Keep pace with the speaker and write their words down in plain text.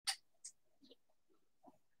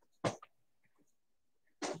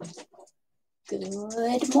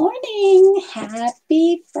Good morning.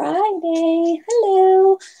 Happy Friday.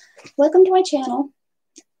 Hello. Welcome to my channel.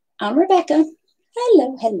 I'm Rebecca.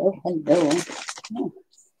 Hello, hello, hello. Oh,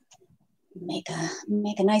 make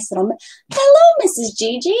a nice little. Hello, Mrs.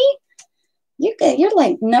 Gigi. You're good. You're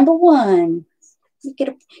like number one. You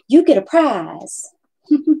get a prize.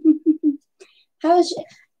 How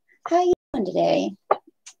you doing today?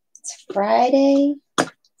 It's Friday.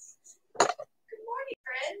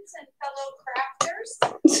 Friends and fellow crafters.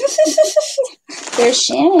 There's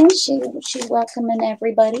Shannon. She's welcoming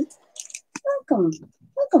everybody.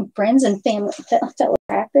 Welcome, friends and family, fellow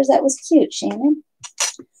crafters. That was cute, Shannon.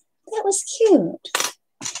 That was cute.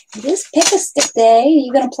 It is pick a stick day. Are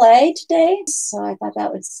you gonna play today? So I thought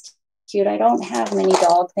that was cute. I don't have many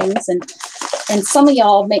dog things, and some of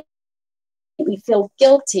y'all make me feel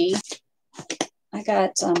guilty. I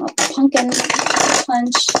got a pumpkin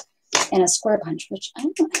punch and a square punch, which I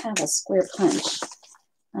don't have a square punch.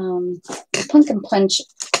 The pumpkin punch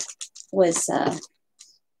was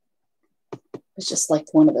just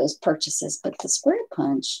like one of those purchases, but the square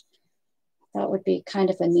punch, that would be kind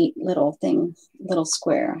of a neat little thing, little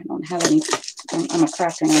square. I don't have any, I'm a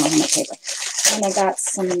crafter and I don't have any paper. And I got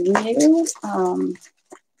some new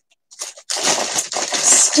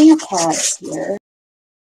stamp pads here.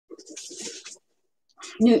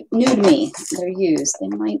 New to me. They're used. They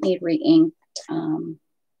might need re-inked,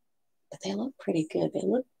 but they look pretty good. They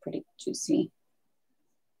look pretty juicy.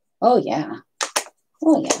 Oh yeah,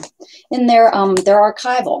 oh yeah. And they're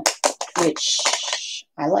archival, which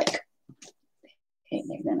I like. Okay,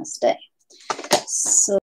 they're gonna stay.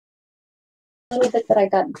 So a little bit that I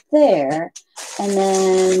got there, and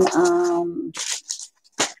then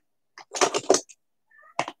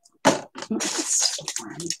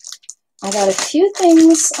I got a few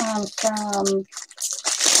things from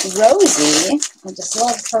Rosie. I just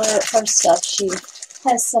love her stuff. She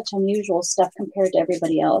has such unusual stuff compared to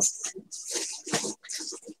everybody else.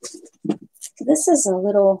 This is a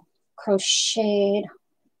little crocheted.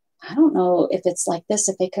 I don't know if it's like this,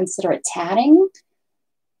 if they consider it tatting.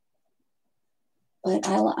 But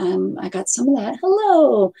I got some of that.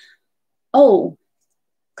 Hello. Oh,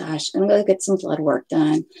 gosh, I'm going to go get some blood work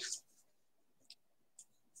done.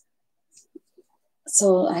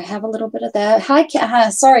 So I have a little bit of that. Hi,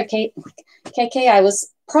 sorry, Kate. KK, I was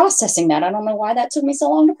processing that. I don't know why that took me so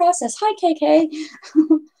long to process. Hi, KK.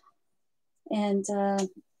 and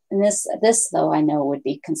this though I know would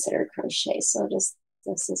be considered crochet. So this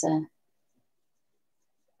is a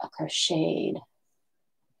crocheted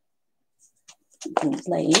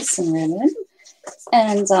lace and ribbon,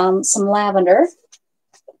 and some lavender,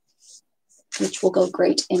 which will go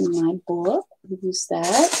great in my book. Use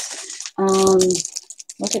that.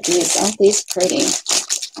 Look at these. Aren't these pretty?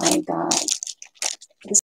 I got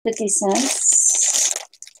this 50 cents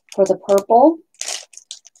for the purple.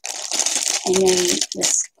 And then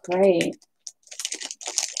this gray,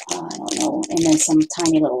 I don't know, and then some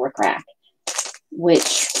tiny little rickrack,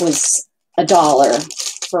 which was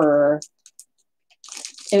 $1 for,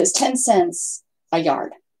 it was 10 cents a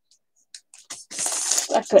yard.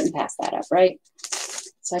 I couldn't pass that up, right?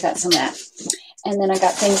 So I got some of that. And then I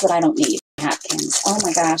got things that I don't need. Napkins. Oh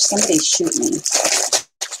my gosh, somebody's shooting me.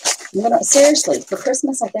 I'm gonna, seriously, for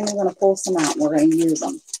Christmas, I think I'm gonna pull some out and we're gonna use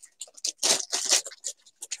them.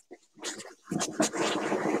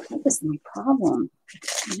 What is my problem?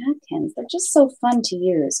 Napkins, they're just so fun to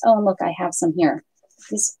use. Oh, and look, I have some here.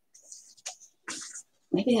 These,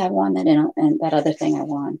 maybe I won that in that other thing I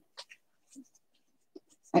won.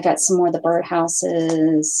 I got some more of the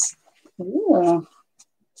birdhouses. Ooh.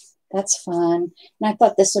 That's fun. And I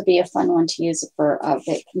thought this would be a fun one to use for,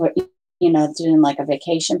 doing like a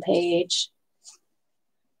vacation page.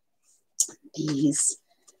 These.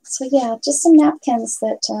 So yeah, just some napkins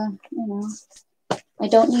that, I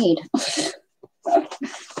don't need.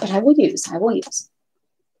 But I will use. Put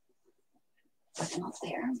them up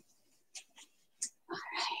there. All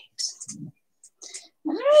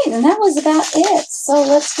right, and that was about it. So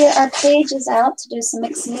let's get our pages out to do some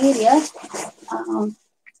mixed media.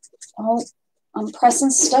 Oh, I'm pressing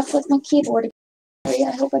stuff with my keyboard.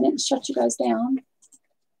 I hope I didn't shut you guys down.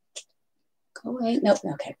 Go away. Nope.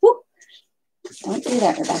 Okay. Woo. Don't do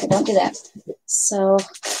that, Rebecca. Don't do that. So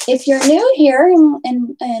if you're new here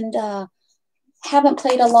and haven't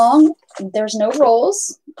played along, there's no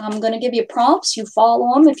rules. I'm going to give you prompts. You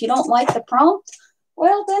follow them. If you don't like the prompt,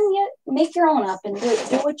 well, then you make your own up and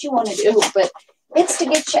do what you want to do. But it's to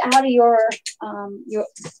get you out of your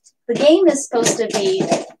the game is supposed to be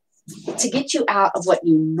to get you out of what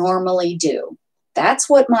you normally do. That's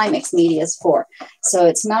what my mixed media is for. So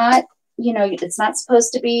it's not you know, it's not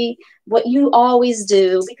supposed to be what you always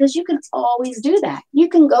do, because you can always do that. You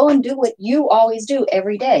can go and do what you always do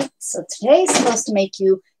every day. So today's supposed to make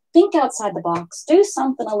you think outside the box, do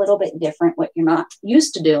something a little bit different, what you're not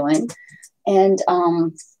used to doing, and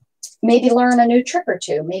maybe learn a new trick or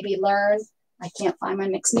two. Maybe learn, I can't find my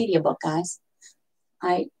mixed media book, guys.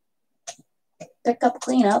 I pick up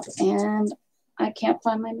cleanup and I can't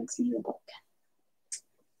find my mixed media book.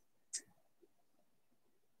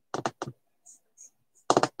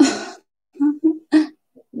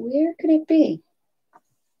 Where could it be?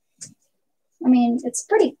 I mean, it's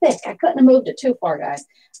pretty thick. I couldn't have moved it too far, guys.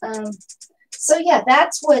 So yeah,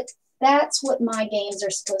 that's what my games are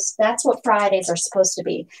supposed. That's what Fridays are supposed to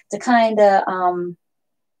be, to kind of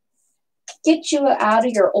get you out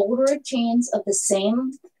of your old routines of the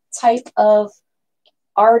same type of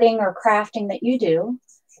arting or crafting that you do.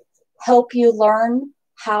 Help you learn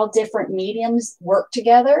how different mediums work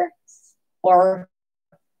together or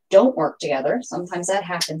don't work together. Sometimes that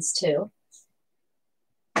happens too.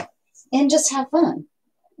 And just have fun.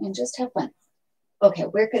 Okay,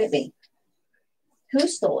 where could it be? Who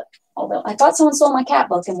stole it? Although I thought someone stole my cat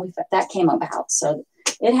book and that came about. So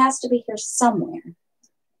it has to be here somewhere.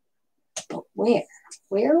 But where?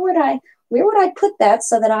 Where would I put that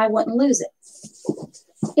so that I wouldn't lose it?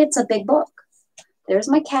 It's a big book. There's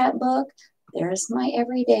my cat book. There's my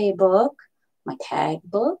everyday book, my tag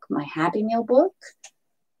book, my Happy Meal book.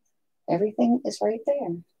 Everything is right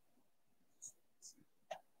there.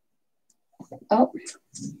 Oh,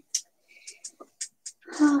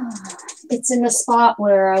 it's in the spot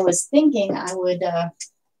where I was thinking I would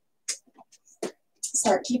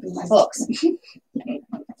start keeping my books.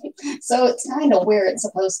 So it's kind of where it's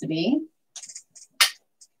supposed to be.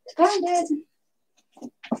 Found it.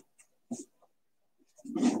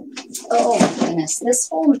 Oh my goodness, this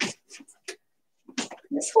whole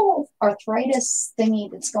arthritis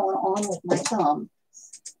thingy that's going on with my thumb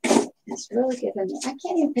is really giving me, I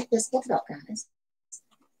can't even pick this book up, guys.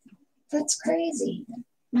 That's crazy.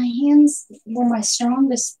 My hands were my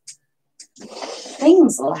strongest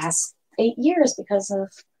things the last 8 years because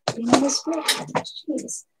of being in this wheelchair.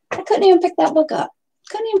 Jeez. I couldn't even pick that book up.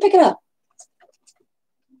 Couldn't even pick it up.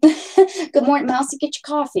 Good morning, Mousy. Get your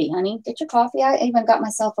coffee, honey. Get your coffee. I even got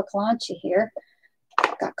myself a Kalanchi here.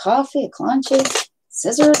 Got coffee, a Kalanchi,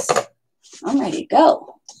 scissors. I'm ready to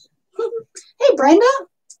go. Hey, Brenda.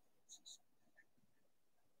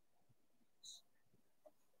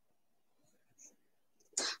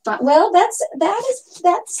 Well, that's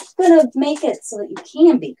gonna make it so that you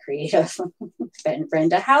can be creative.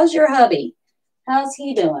 Brenda, how's your hubby? How's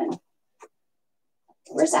he doing?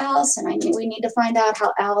 Where's Allison? We need to find out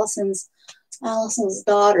how Allison's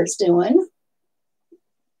daughter's doing.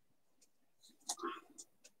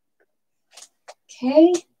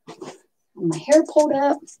 Okay, my hair pulled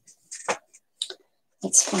up.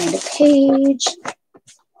 Let's find a page.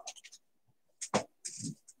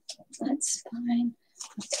 Let's find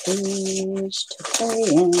a page to play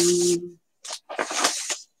in.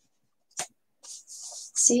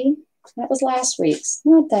 See, that was last week's.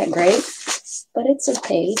 Not that great, but it's a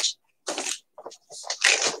page.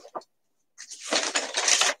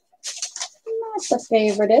 Not the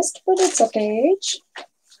favoritist, but it's a page.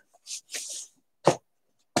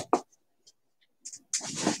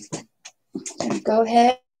 Go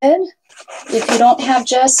ahead. If you don't have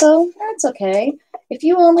gesso, that's okay. If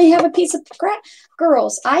you only have a piece of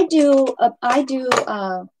girls, I do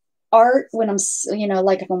art when I'm,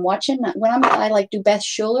 like if I'm watching, I like do Beth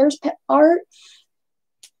Schuler's art,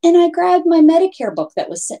 and I grabbed my Medicare book that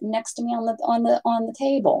was sitting next to me on the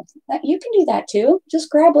table. You can do that too. Just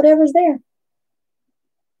grab whatever's there.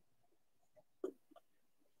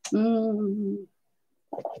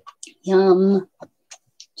 Yum.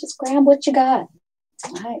 Just grab what you got.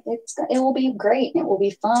 It will be great. It will be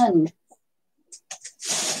fun.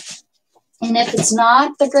 And if it's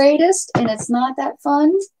not the greatest and it's not that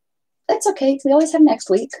fun, that's okay. We always have next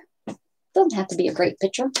week. Doesn't have to be a great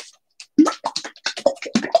picture.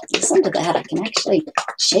 Listen to that. I can actually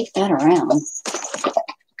shake that around.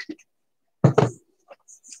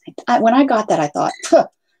 When I got that, I thought,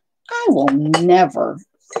 I will never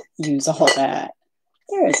use all that.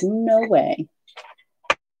 There is no way.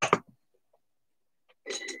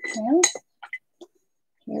 Well,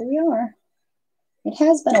 here we are. It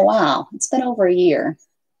has been a while. It's been over a year.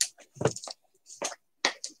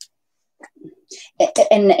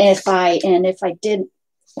 And if I did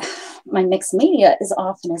my mixed media as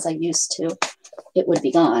often as I used to, it would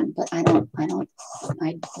be gone. But I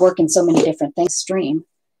work in so many different things, stream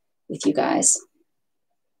with you guys.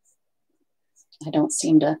 I don't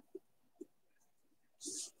seem to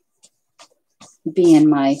be in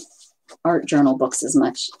my art journal books as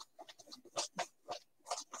much.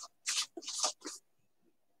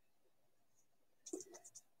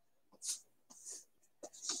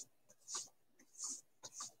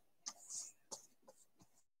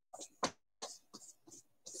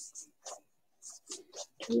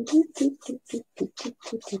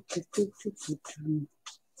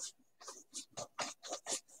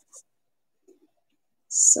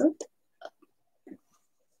 So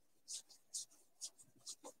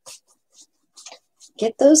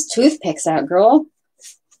get those toothpicks out, girl.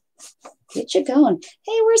 Get you going.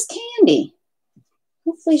 Hey, where's Candy?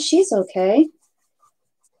 Hopefully she's okay.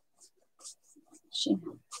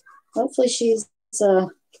 Hopefully she's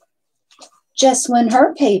just won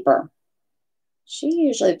her paper. She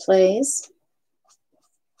usually plays.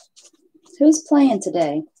 Who's playing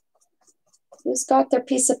today? Who's got their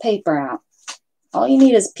piece of paper out? All you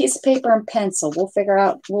need is a piece of paper and pencil. We'll figure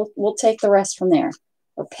out, we'll take the rest from there.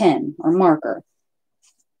 Or pen or marker.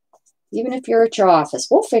 Even if you're at your office,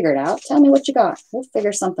 we'll figure it out. Tell me what you got. We'll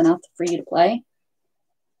figure something out for you to play.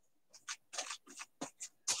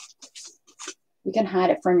 You can hide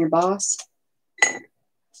it from your boss.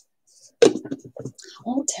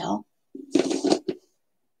 Won't tell.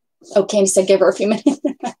 Oh, Candy said give her a few minutes.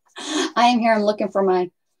 I am here. I'm looking for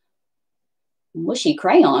my mushy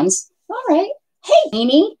crayons. All right. Hey,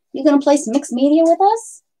 Beanie, you going to play some mixed media with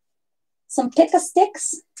us? Some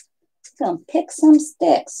pick-a-sticks? Gonna pick some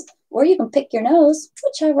sticks. Or you can pick your nose,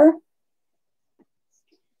 whichever.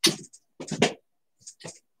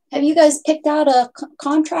 Have you guys picked out a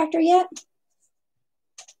contractor yet?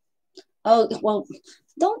 Oh, well,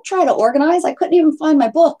 don't try to organize. I couldn't even find my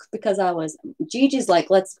book because Gigi's like,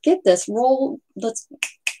 let's get this roll.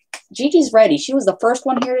 Gigi's ready. She was the first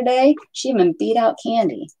one here today. She even beat out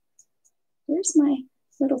Candy. Where's my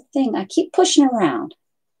little thing? I keep pushing around.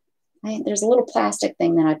 There's a little plastic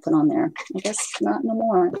thing that I put on there. I guess not no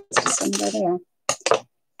more. It's just under there.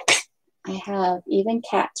 I have even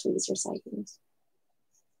cat tweezers I use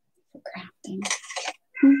for crafting.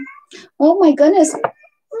 Oh my goodness. Meow.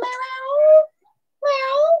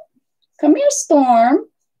 Meow. Come here, Storm.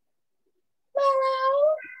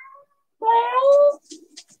 Meow. Meow.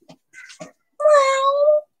 Meow.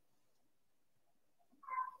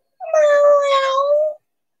 Meow.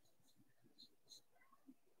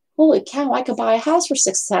 Holy cow, I could buy a house for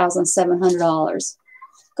 $6,700.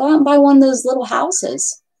 Go out and buy one of those little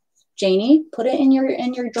houses. Janie, put it in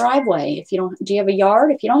your driveway. If you don't, do you have a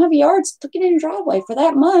yard? If you don't have a yard, stick it in your driveway. For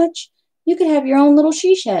that much, you could have your own little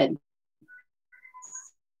she shed.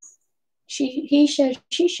 He shed,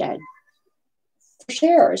 she shed.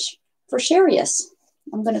 For serious.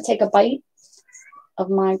 I'm going to take a bite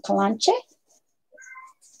of my calanche.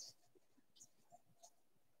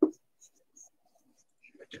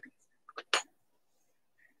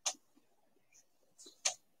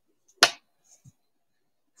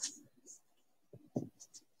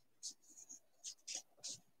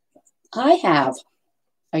 I have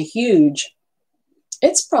a huge,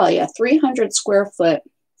 it's probably a 300 square foot.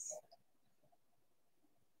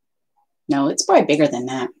 No, it's probably bigger than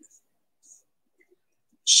that.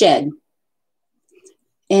 Shed.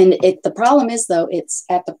 And the problem is, though, it's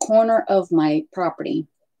at the corner of my property.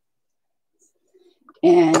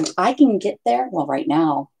 And I can get there. Well, right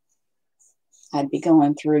now, I'd be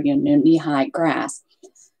going through knee-high grass.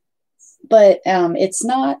 But it's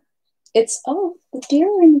not. It's, oh, the deer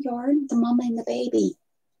are in the yard, the mama and the baby.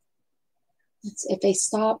 If they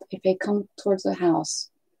stop, if they come towards the house.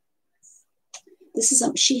 This is,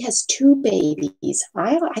 she has 2 babies.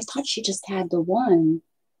 I thought she just had the one.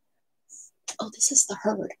 Oh, this is the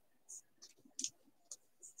herd.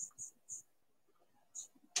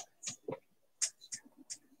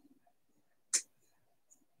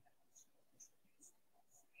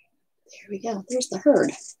 There we go. There's the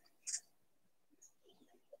herd.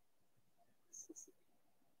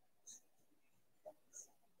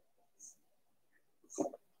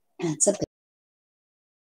 That's a bit.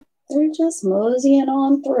 They're just moseying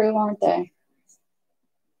on through, aren't they?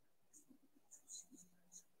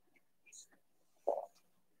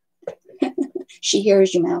 She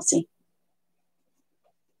hears you, Mousie.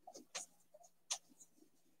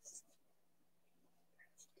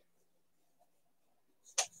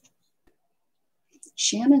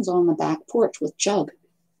 Shannon's on the back porch with Jug.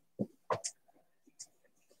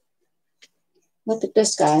 Look at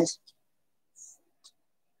this, guys.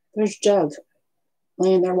 There's Jug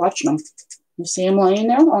laying there watching them. You see him laying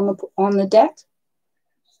there on the deck?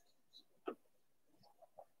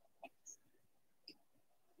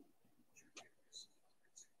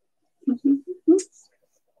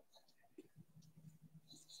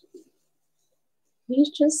 He's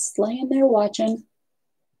just laying there watching.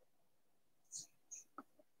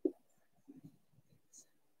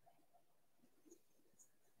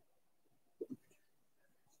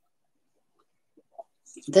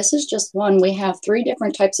 This is just one. We have 3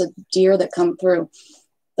 different types of deer that come through.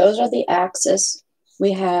 Those are the axis.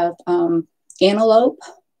 We have antelope.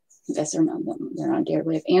 I guess they're not deer.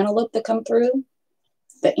 We have antelope that come through.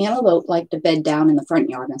 The antelope like to bed down in the front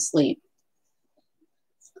yard and sleep.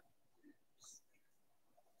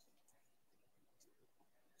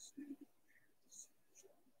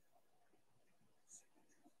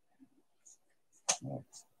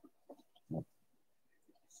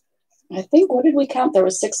 I think, what did we count? There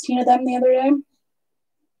was 16 of them the other day.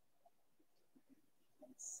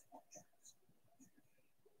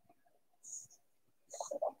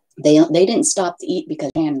 They didn't stop to eat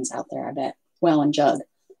because Shannon's out there, I bet. Well, and Jug.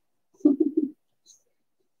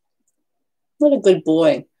 What a good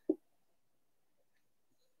boy.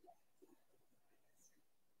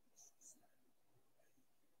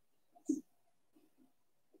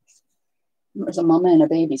 There's a mama and a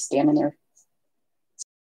baby standing there.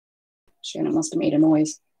 Shannon must have made a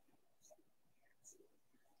noise.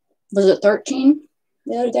 Was it 13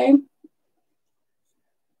 the other day?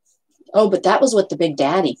 Oh, but that was with the Big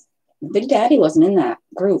Daddy. The Big Daddy wasn't in that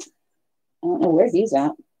group. I don't know where he's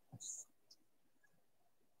at.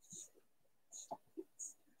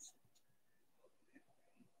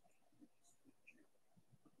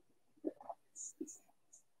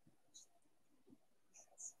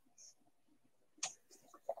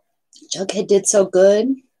 Jughead did so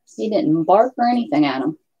good. He didn't bark or anything at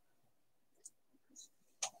him.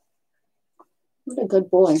 What a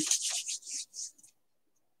good boy.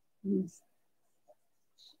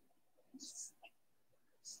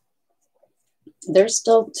 There's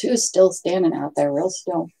still 2 still standing out there, real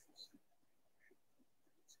still.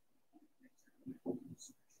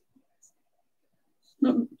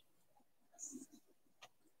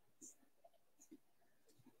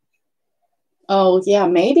 Oh, yeah,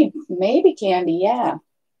 maybe Candy, yeah.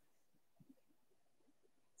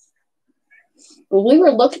 Well, we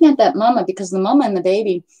were looking at that mama because the mama and the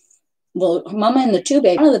baby, well, mama and the 2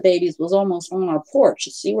 babies, one of the babies was almost on our porch.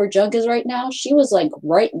 You see where Jug is right now? She was like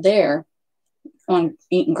right there on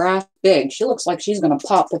eating grass big. She looks like she's going to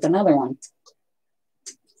pop with another one.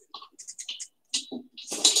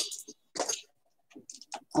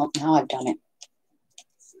 Oh, now I've done it.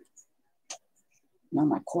 Now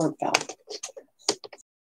my cord fell.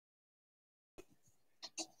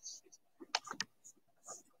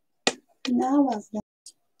 Now I've done.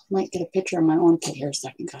 Might get a picture of my armpit here a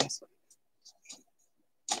second, guys.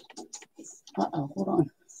 Uh-oh, hold on.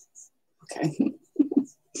 Okay.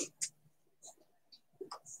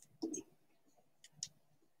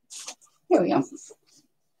 Here we go. A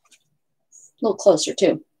little closer,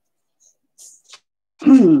 too.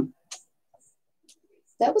 That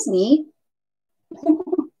was neat.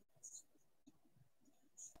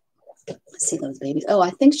 Let's see those babies. Oh, I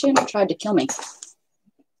think Shannon tried to kill me.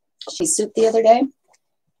 She soup the other day.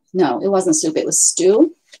 No, it wasn't soup. It was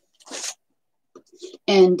stew.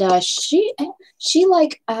 And she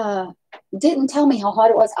like didn't tell me how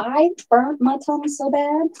hot it was. I burnt my tongue so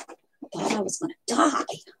bad. I thought I was going to die.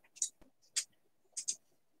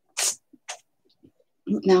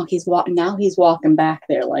 Now he's walking back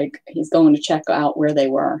there like he's going to check out where they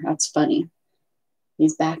were. That's funny.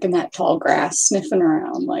 He's back in that tall grass sniffing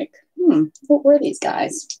around like, what were these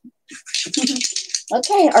guys?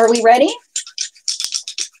 Okay, are we ready?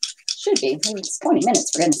 Should be. It's 20 minutes,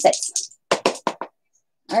 for goodness sakes.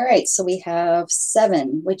 All right, so we have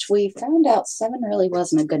 7, which we found out 7 really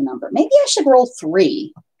wasn't a good number. Maybe I should roll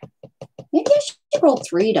 3. Maybe I should roll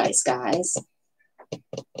 3 dice, guys.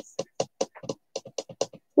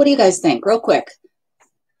 What do you guys think? Real quick.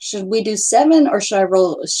 Should we do 7 or should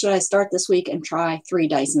I start this week and try 3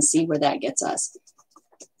 dice and see where that gets us?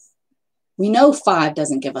 We know 5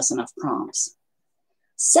 doesn't give us enough prompts.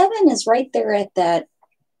 7 is right there at that.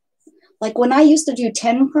 Like when I used to do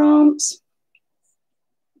 10 prompts.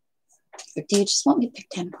 Or do you just want me to pick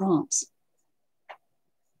 10 prompts?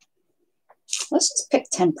 Let's just pick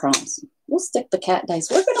 10 prompts. We'll stick the cat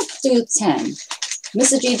dice. We're going to do 10.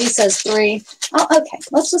 Mrs. Gigi says 3. Oh, okay.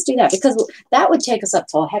 Let's just do that because that would take us up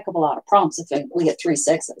to a heck of a lot of prompts if we get 3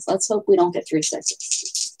 6s. Let's hope we don't get 3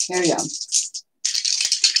 6s. Here we go.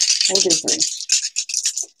 We'll do 3.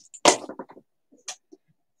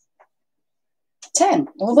 10.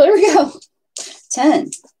 Well, there we go.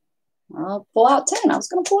 10. I'll pull out 10. I was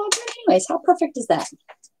going to pull out 10 anyways. How perfect is that?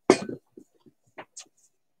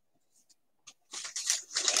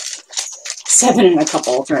 7 in a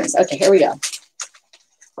couple of turns. Okay, here we go.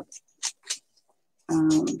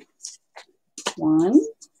 1,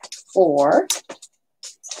 4,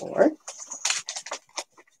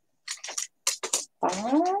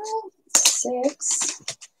 5, 6,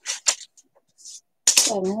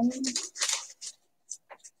 7,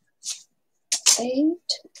 8.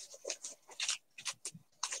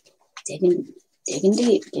 Digging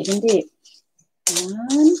deep, digging deep.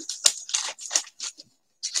 9,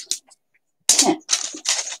 10.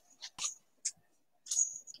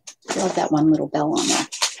 Love that one little bell on there.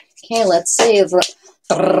 Okay, let's see. Let's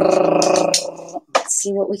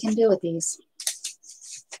see what we can do with these.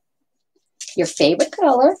 Your favorite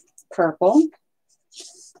color, purple.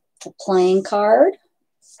 The playing card.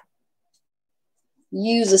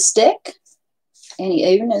 Use a stick. And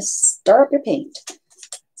you're going to stir up your paint.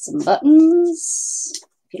 Some buttons.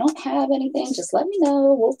 If you don't have anything, just let me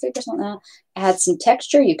know. We'll figure something out. Add some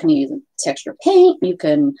texture. You can use texture paint. You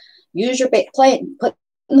can use your put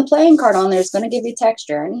the playing card on there. It's going to give you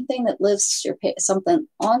texture. Anything that lifts your something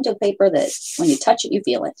onto paper that when you touch it, you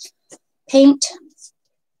feel it. Paint.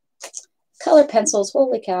 Color pencils.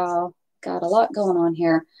 Holy cow. Got a lot going on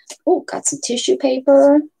here. Oh, got some tissue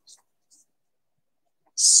paper.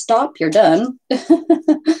 Stop, you're done.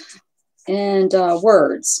 And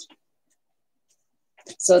words.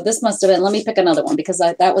 So this must have been, let me pick another one because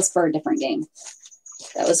that was for a different game.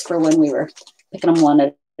 That was for when we were picking them one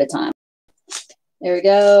at a time. There we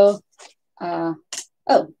go. Oh,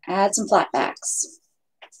 add some flat backs.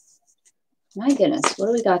 My goodness, what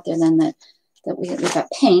do we got there then that we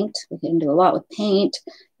got paint. We can do a lot with paint,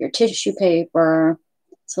 your tissue paper.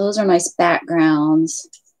 So those are nice backgrounds.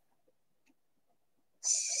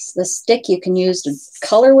 The stick you can use to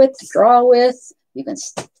color with, to draw with. You can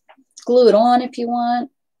glue it on if you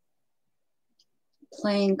want.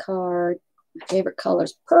 Playing card. My favorite color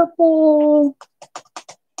is purple.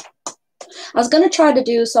 I was going to try to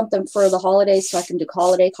do something for the holidays so I can do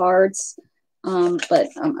holiday cards, but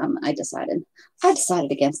I decided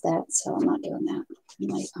against that, so I'm not doing that.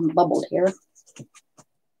 I'm bubbled here.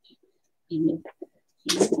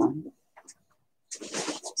 One.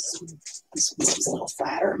 This one's a little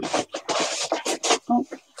flatter. Oh.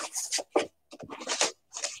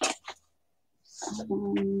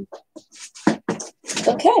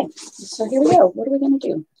 Okay, so here we go. What are we going to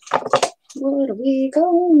do? What are we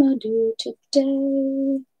gonna do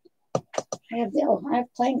today? I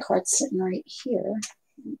have playing cards sitting right here.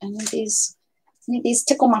 Any of these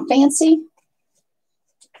tickle my fancy?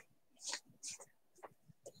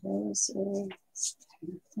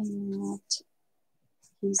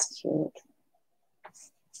 He's cute.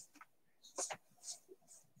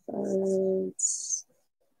 Birds.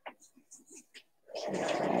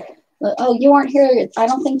 Okay. Oh, you weren't here. I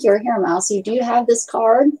don't think you were here, Mousy. Do you have this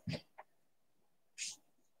card?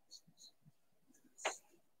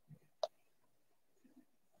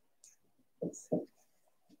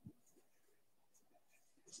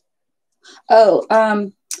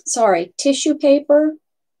 Oh, sorry. Tissue paper,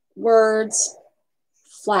 words,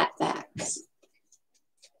 flat backs.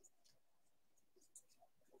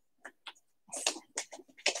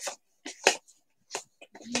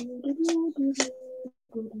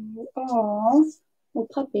 Oh, little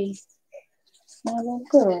puppy. My little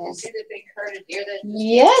girl. Did you see the big herd of deer that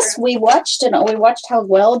yes, we watched it. We watched how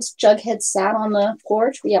well Jughead sat on the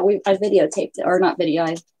porch. Yeah, I videotaped it, or not video.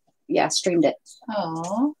 I streamed it.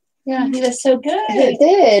 Oh, yeah, he was so good. He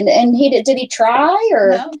did, and did he try,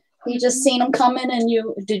 or no. He just seen him coming, and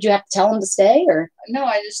did you have to tell him to stay, or? No,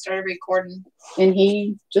 I just started recording. And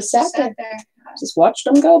he just sat there. there. Just watched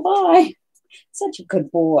him go by. Such a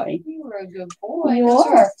good boy. You were a good boy. You Those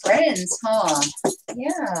are. our friends, huh?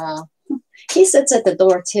 Yeah. He sits at the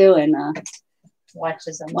door too and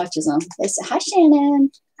Watches them. They say, "Hi,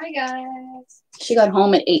 Shannon." Hi, guys. She got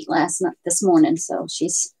home at 8 this morning, so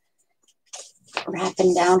she's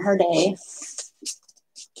wrapping down her day.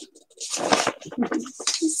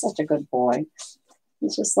 He's such a good boy.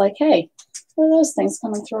 He's just like, hey, what are those things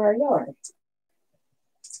coming through our yard?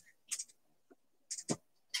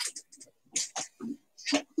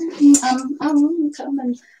 I'm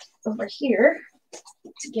coming over here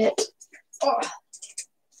to get some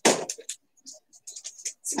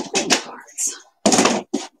playing cards.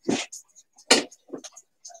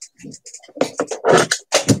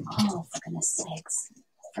 Oh, for goodness sakes.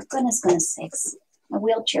 For goodness sakes. My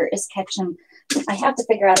wheelchair is catching. I have to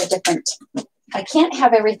figure out I can't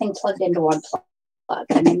have everything plugged into one plug.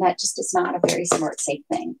 I mean, that just is not a very smart, safe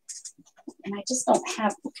thing. And I just don't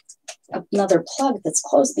have another plug that's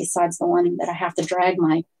close besides the one that I have to drag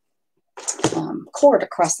my cord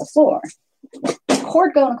across the floor. The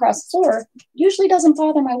cord going across the floor usually doesn't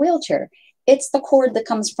bother my wheelchair. it's the cord that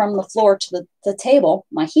comes from the floor to the table,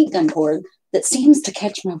 my heat gun cord, that seems to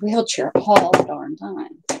catch my wheelchair all the darn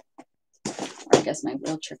time. Or I guess my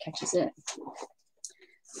wheelchair catches it.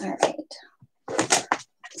 All right.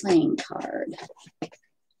 Playing card.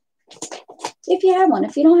 If you have one.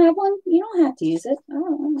 If you don't have one, you don't have to use it.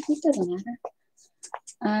 Oh, it doesn't matter.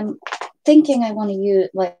 I'm thinking I want to use,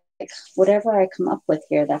 like, whatever I come up with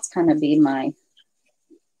here, that's kind of be my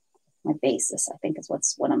basis, I think is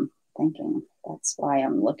what I'm thinking. That's why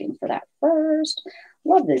I'm looking for that first.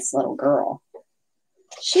 Love this little girl.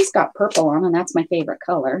 She's got purple on, and that's my favorite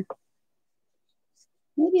color.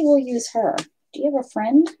 Maybe we'll use her. Do you have a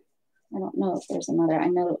friend? I don't know if there's another. I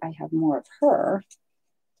know I have more of her.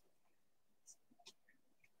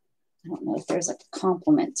 I don't know if there's a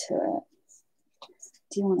complement to it.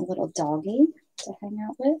 Do you want a little doggy to hang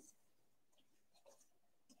out with?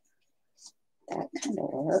 That kind of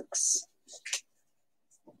works.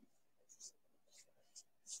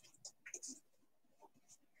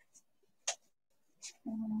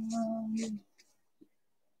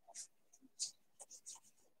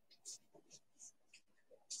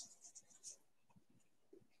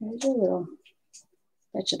 Here's your little,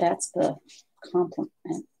 bet you that's the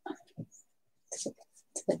complement to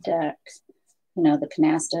the deck. You know, the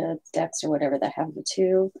canasta decks or whatever that have the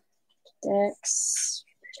two decks.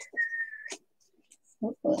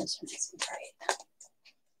 Oh, this one isn't right.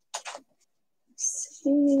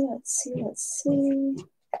 Let's see.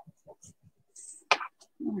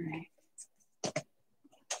 All right.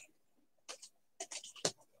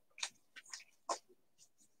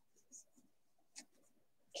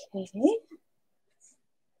 Okay.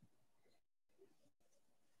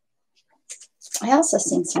 I also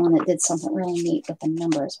seen someone that did something really neat with the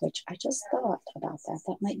numbers, which I just thought about that.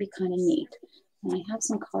 That might be kind of neat. And I have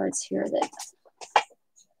some cards here that,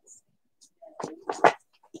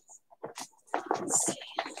 let's see.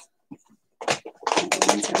 The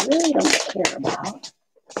ones I really don't care about.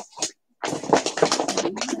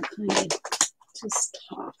 I'm going to kind of just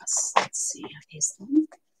toss. Let's see. Okay, so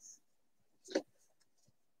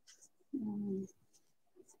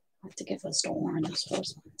I have to get those to orange, those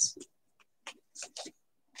first ones.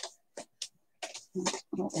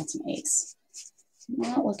 Oh, that's an ace. I'm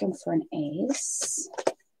not looking for an ace.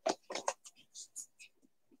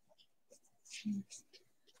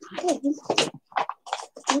 I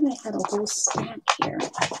had a whole stack here. I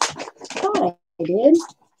thought I did.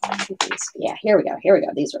 Yeah, here we go. Here we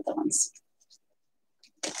go. These are the ones.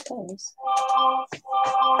 Those.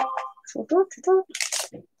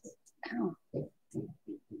 Ow.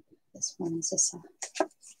 This one is this.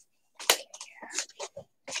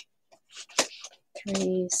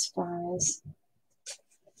 Threes, fives.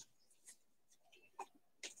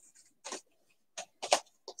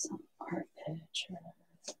 Some art picture.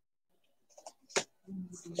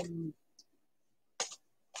 Kind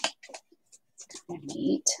of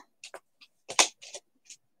neat.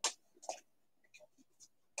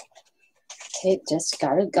 Okay, just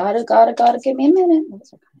gotta give me a minute.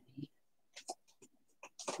 Those are kind of neat.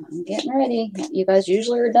 I'm getting ready. You guys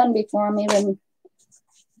usually are done before I'm even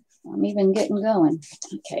getting going.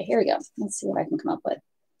 Okay, here we go. Let's see what I can come up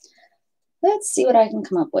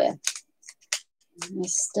with. I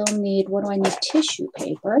still need, what do I need? Tissue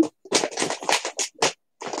paper.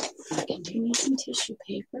 I do need some tissue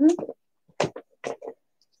paper.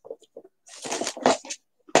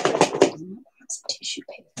 Lots of tissue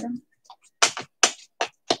paper.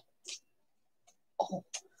 Oh,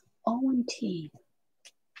 O&T.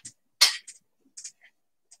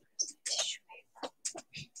 Tissue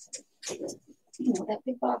paper. You know, that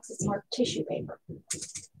big box is marked tissue paper.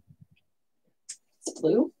 It's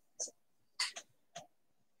blue.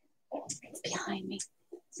 It's behind me.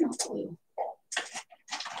 It's not blue.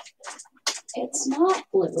 It's not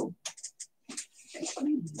blue. It's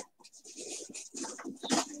green.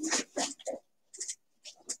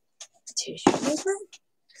 Tissue paper.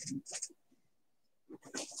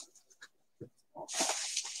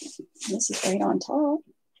 This is right on top.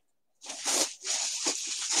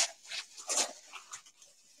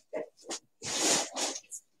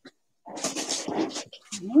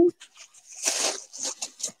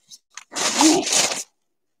 Okay.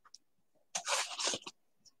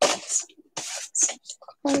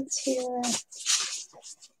 Cards here.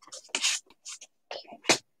 Okay.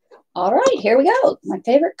 All right, here we go. My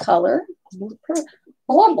favorite color,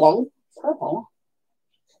 purple. Purple.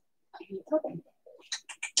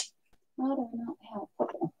 I don't know how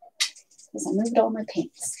purple. Because I moved all my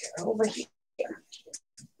paints. They're over here.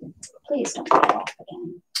 Please don't fall off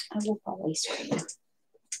again. I will probably scream.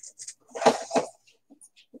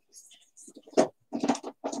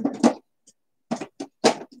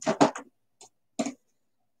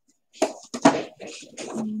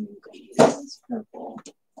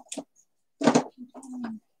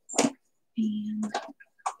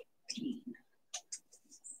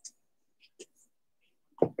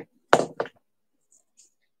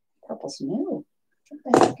 purple's new. Get the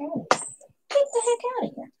heck out of here. Get the heck out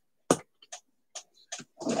of here.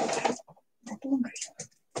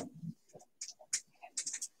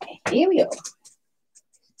 Okay, here we go.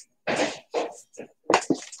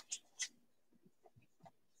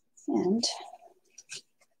 And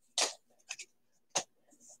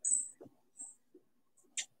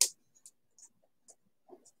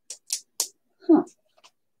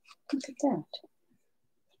look at that.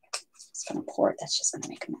 Just gonna pour it. That's just gonna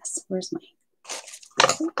make a mess.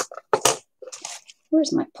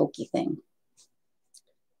 Where's my pokey thing?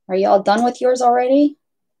 Are y'all done with yours already?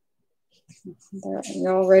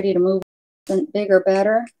 You're all ready to move bigger,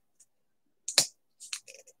 better?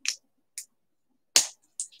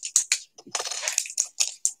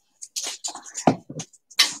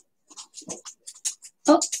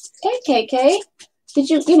 Oh, hey, KK.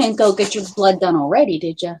 You didn't go get your blood done already,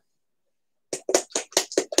 did you?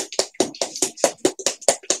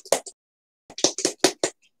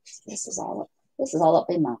 This is all up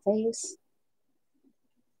in my face.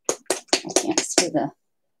 I can't see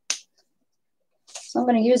so I'm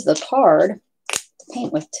going to use the card to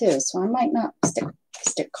paint with too. So I might not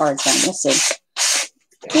stick cards on. We'll see.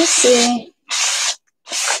 We'll see.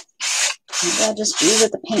 Maybe I'll just use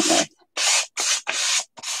it to paint with.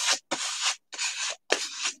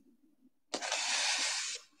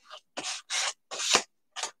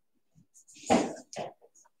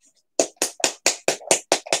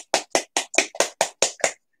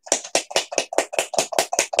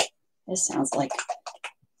 This sounds like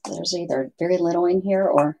there's either very little in here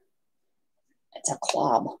or it's a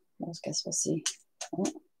clob. I guess we'll see.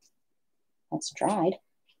 Oh, that's dried.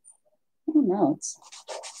 I don't know. It's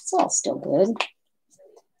all still good.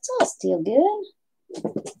 It's all still good.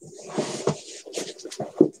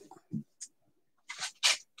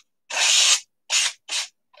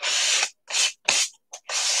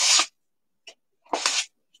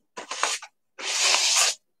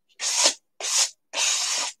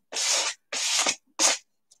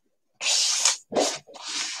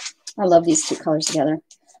 I love these two colors together.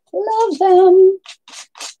 Love them.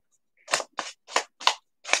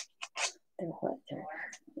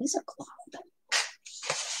 These are glob.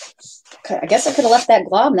 Okay, I guess I could have left that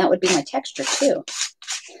glob and that would be my texture too.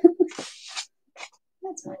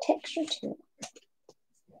 That's my texture too.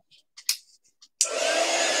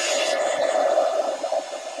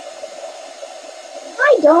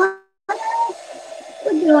 Hi, Dawn.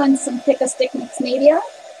 We're doing some Pick a Stick Mix Media.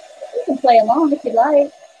 You can play along if you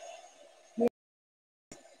like.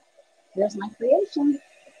 There's my creation.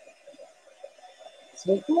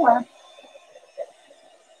 So far.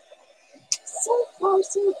 So far,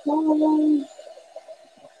 so far.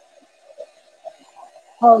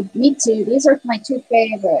 Oh, me too. These are my two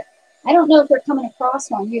favorite. I don't know if they're coming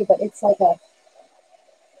across on you, but it's like a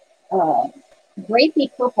grapey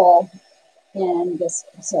purple and this,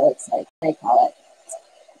 so it's like, they call it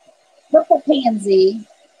purple pansy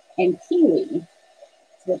and kiwi.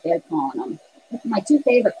 That's what they're calling them. My two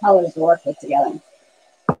favorite colors to work with together.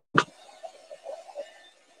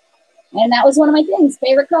 And that was one of my things,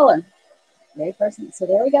 favorite color. Very first, so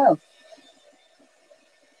there we go.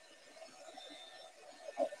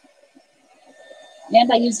 And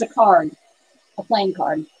I used a card, a playing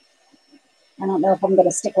card. I don't know if I'm going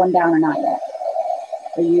to stick one down or not yet.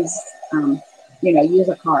 Or use, use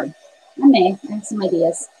a card. I have some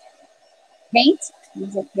ideas. Paint,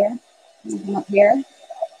 use up here, come up here.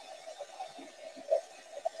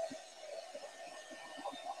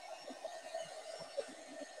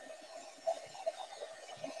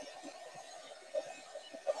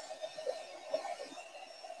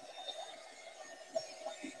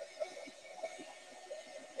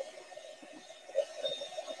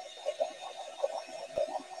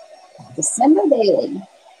 December Daily.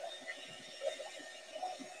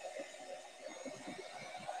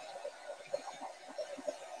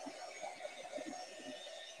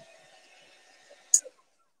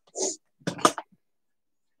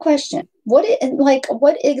 Question: what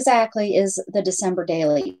exactly is the December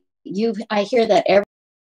Daily? I hear that every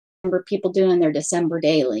people doing their December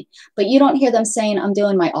Daily, but you don't hear them saying I'm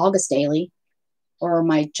doing my August Daily or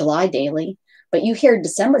my July Daily. But you hear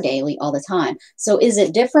December Daily all the time. So is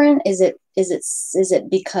it different? Is it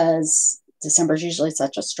because December is usually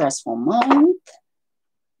such a stressful month?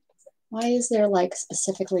 Why is there like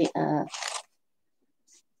specifically a,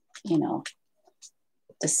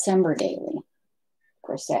 December Daily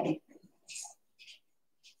per se?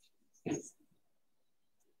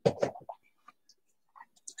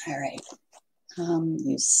 All right.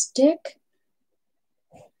 Use stick.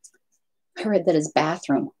 I read that as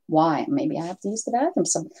bathroom. Why? Maybe I have to use the bathroom.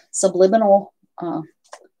 Some subliminal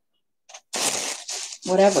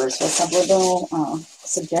whatever. So some little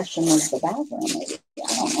suggestion was the bathroom, maybe.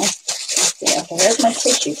 I don't know. Yeah, okay, there's my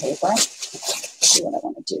tissue paper. Let's see what I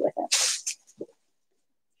want to do with it.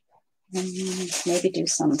 Maybe do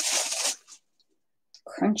some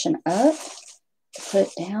crunching up. Put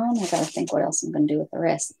it down. I gotta think what else I'm gonna do with the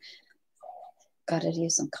rest. Gotta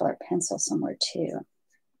use some colored pencil somewhere too.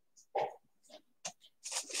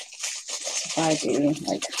 If I do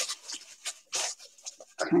like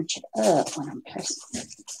crunch it up when I'm pressing,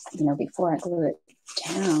 you know, before I glue it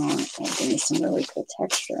down, it'll give me some really cool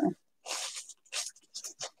texture.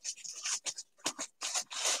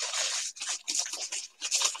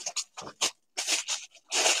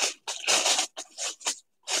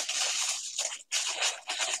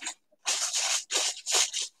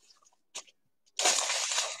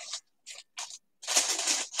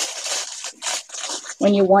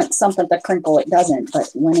 When you want something to crinkle, it doesn't. But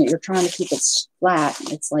when you're trying to keep it flat,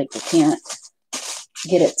 it's like you can't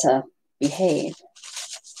get it to behave.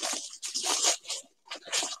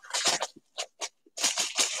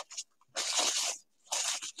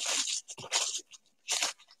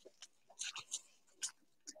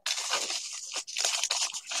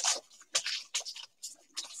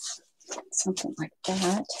 Something like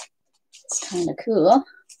that. It's kind of cool,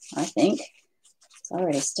 I think. It's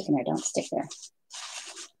already sticking there. Don't stick there.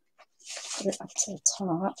 Put it up to the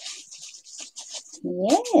top.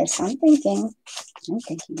 Yes, I'm thinking now.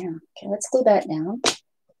 Okay, let's glue that down.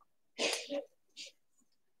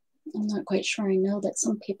 I'm not quite sure. I know that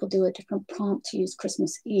some people do a different prompt to use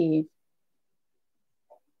Christmas Eve.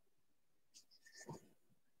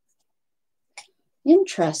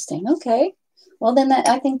 Interesting. Okay. Well, then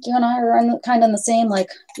I think you and I are kind of in the same, like,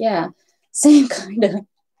 yeah, same kind of.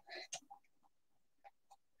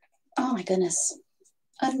 Oh my goodness.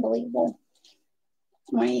 Unbelievable.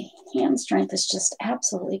 My hand strength is just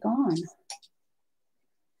absolutely gone.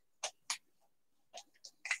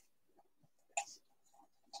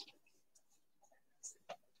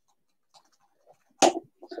 Oh,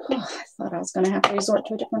 I thought I was going to have to resort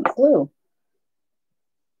to a different glue.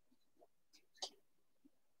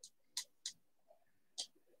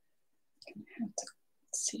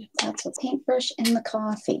 Let's see if that's what's paintbrush in the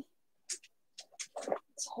coffee.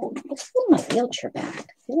 Let's hold my wheelchair back.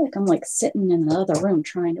 I feel like I'm like sitting in the other room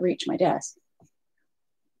trying to reach my desk.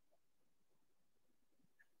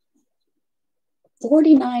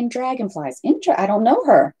 49 dragonflies. I don't know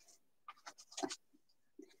her.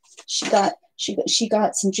 She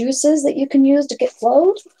got some juices that you can use to get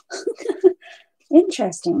flowed.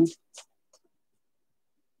 Interesting.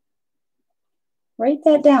 Write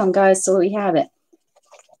that down, guys, so we have it.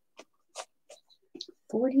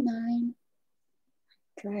 49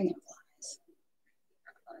 dragonflies.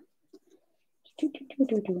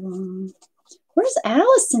 Where's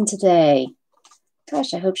Allison today?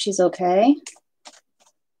 Gosh, I hope she's okay.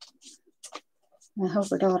 I hope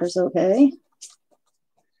her daughter's okay.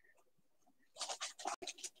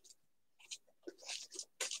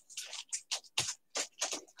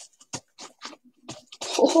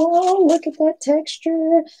 Oh, look at that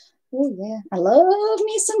texture. Oh, yeah. I love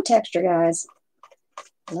me some texture, guys.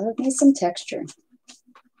 Love me some texture.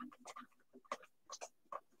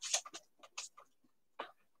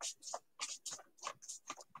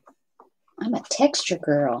 I'm a texture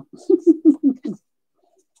girl.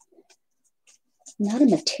 Not a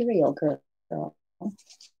material girl.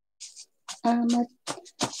 I'm a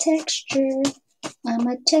texture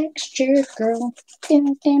girl.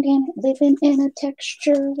 Living in a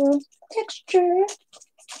texture world. Texture.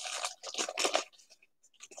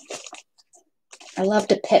 I love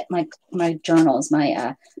to pet my journals,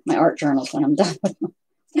 my art journals when I'm done with them.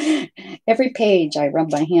 Every page I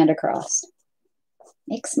rub my hand across.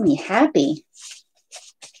 Makes me happy.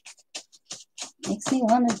 Makes me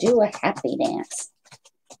want to do a happy dance.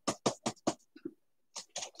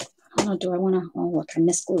 I don't know, do I want to, oh look, I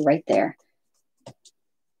missed glue right there.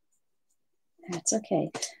 That's okay.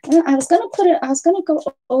 I was going to go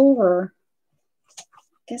over, I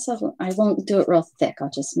guess I won't do it real thick. I'll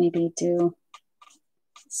just maybe do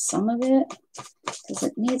some of it because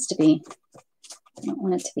it needs to be, I don't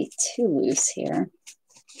want it to be too loose here.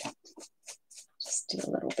 Just do a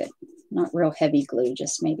little bit, not real heavy glue,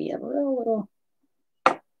 just maybe a real little,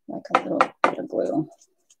 like a little bit of glue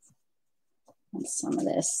on some of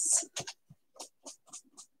this.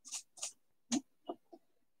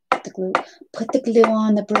 Put the glue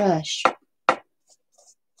on the brush. There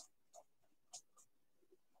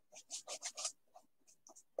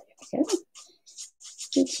we go.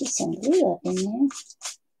 Get you some glue up in there.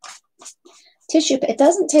 Tissue, it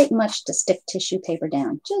doesn't take much to stick tissue paper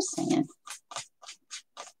down, just saying.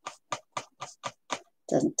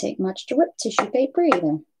 Doesn't take much to rip tissue paper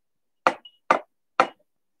either.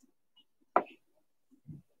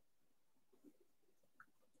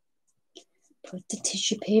 Put the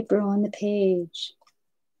tissue paper on the page.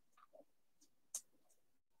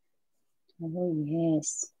 Oh,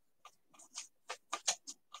 yes.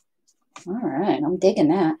 All right, I'm digging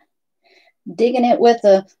that. Digging it with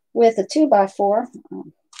a 2x4.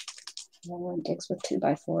 Everyone digs with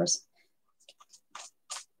 2x4s.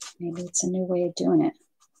 Maybe it's a new way of doing it.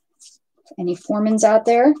 Any foremans out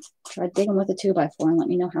there? Try digging with a 2x4 and let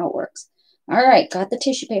me know how it works. All right, got the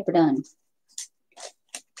tissue paper done.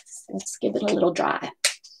 Let's give it a little dry.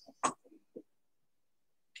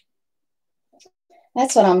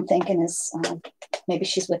 That's what I'm thinking is maybe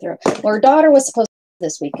she's with her. Well, her daughter was supposed to be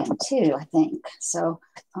this weekend too, I think. So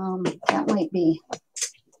that might be.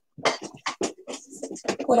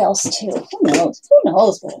 What else too? Who knows? Who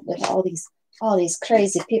knows with all these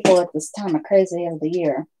crazy people at this time of crazy of the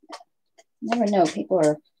year. You never know. People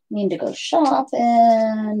are needing to go shopping,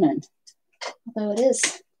 and although it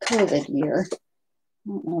is COVID year, I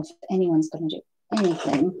don't know if anyone's going to do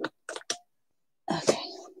anything. Okay.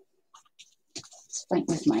 Let's fight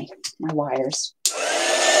with my wires.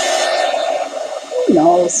 Who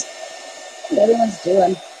knows what everyone's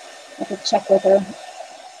doing? I have to check with her.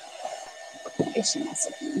 Is she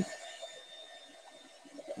messaging me?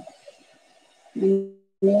 New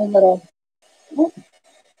little.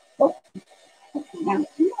 Oh, now,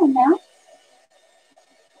 come on now.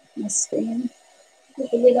 My screen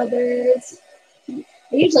with the little birds. I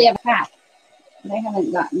usually have a cat. They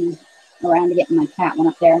haven't gotten around to getting my cat one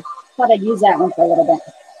up there. Thought I'd use that one for a little bit.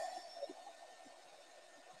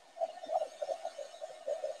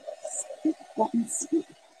 Buttons.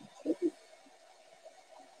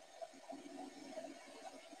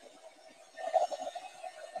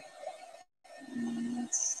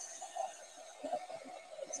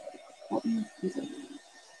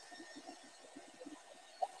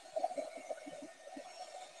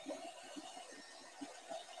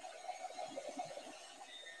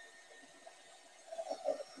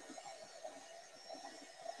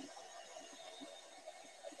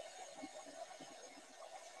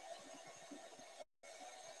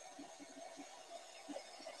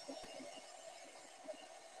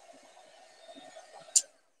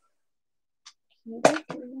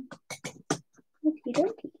 Okie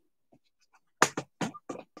dokie.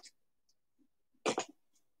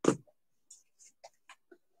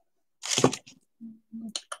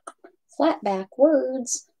 Flat back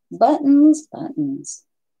words, buttons, buttons.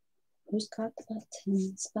 Who's got the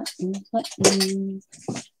buttons, buttons, buttons?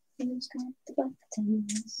 Who's got the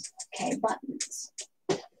buttons? Okay, buttons.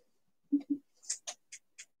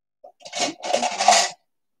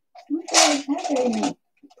 Not very many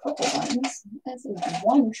purple buttons. That's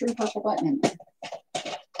one true purple button in there.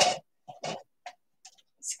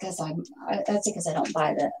 It's that's because I don't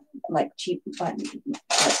buy the cheap button,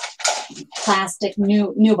 plastic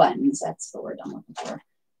new buttons. That's the word I'm looking for.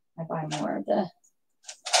 I buy more of the.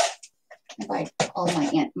 I buy all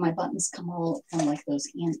my buttons come all from like those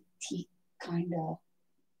antique kind of.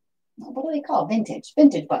 What do they call vintage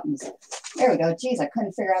buttons? There we go. Geez, I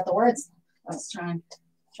couldn't figure out the words. I was trying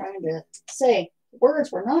to say.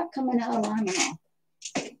 Words were not coming out of my mouth.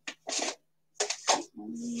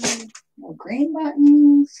 No green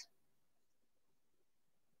buttons.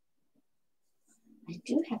 I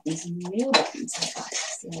do have these new buttons I got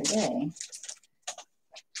the other day.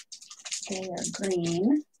 They are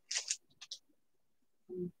green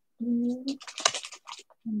and blue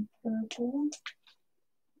and purple.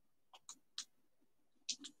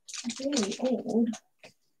 Very old.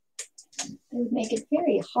 They would make it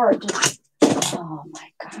very hard to. Oh my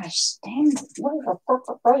gosh, dang.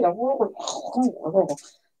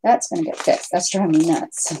 That's going to get fixed. That's driving me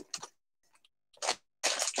nuts.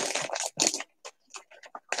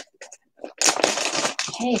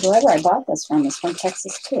 Hey, whoever I bought this from is from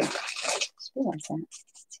Texas too. Just realized that.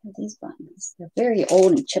 See these buttons. They're very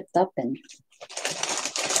old and chipped up, and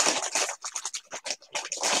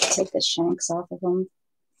take the shanks off of them.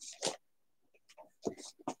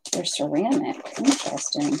 They're ceramic.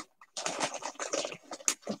 Interesting.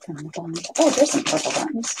 Oh, there's some purple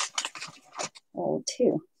buttons. Old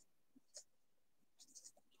too.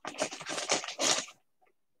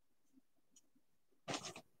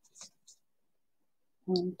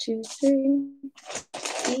 One, two, three.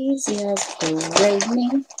 Easy as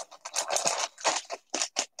raining.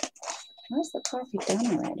 Where's the coffee done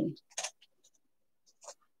already?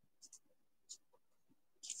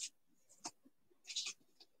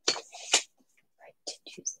 I did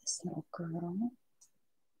use this little girl.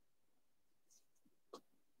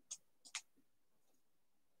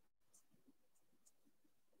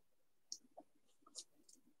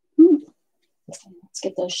 Let's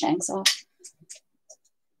get those shanks off.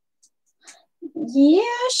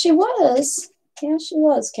 Yeah, she was. Yeah, she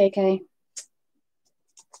was, KK.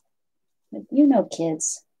 But you know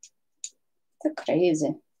kids. They're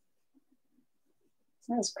crazy.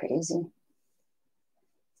 That was crazy.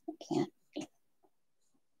 I can't.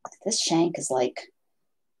 This shank is like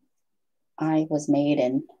I was made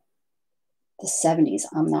in the 70s.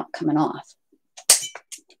 I'm not coming off.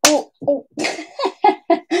 Oh, oh.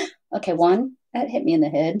 Okay, one. That hit me in the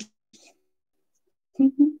head.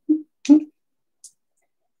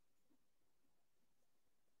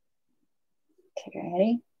 Okay,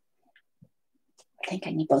 ready? I think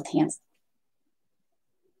I need both hands.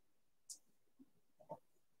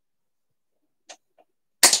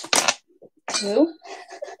 Two.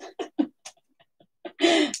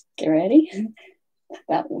 Okay, ready?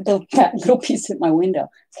 That little piece hit my window.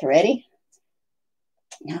 Okay, ready?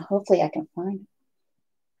 Now, hopefully I can find it.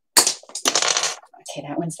 Okay,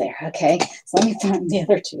 that one's there. Okay, so let me find the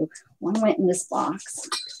other two. One went in this box,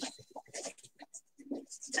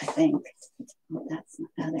 I think. Oh, that's not,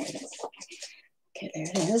 oh, there it is. Okay, there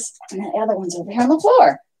it is. And the other one's over here on the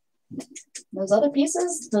floor. Those other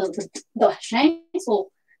pieces, the shanks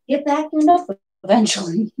will get vacuumed up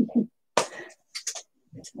eventually.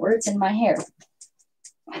 Words in my hair.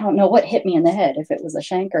 I don't know what hit me in the head, if it was a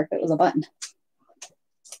shank or if it was a button.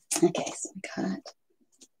 Okay, so we got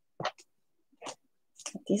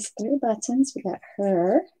these 3 buttons. We got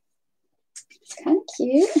her. It's kind of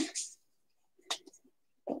cute.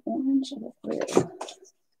 The orange or the blue?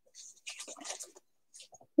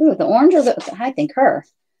 Ooh, the orange or the, I think her.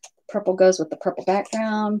 Purple goes with the purple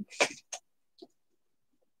background.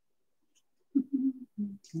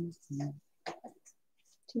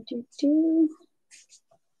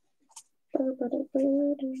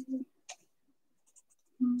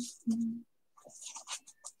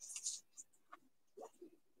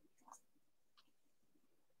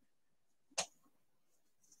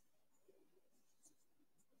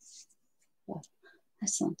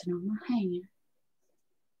 That's something on my hanger.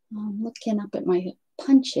 I'm looking up at my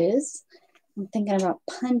punches. I'm thinking about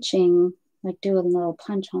punching, like doing a little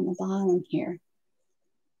punch on the bottom here.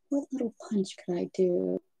 What little punch could I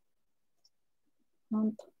do?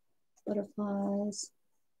 Hump, butterflies,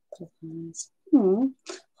 butterflies. We'll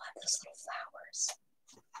have those little flowers.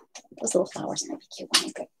 Those little flowers might be cute. Let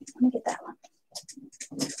me get that one.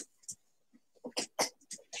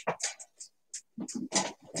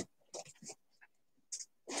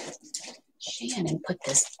 Shannon put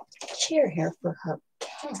this chair here for her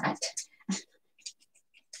cat.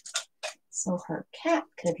 So her cat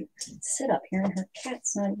could sit up here, and her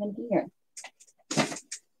cat's not even here.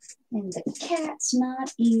 And the cat's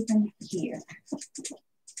not even here.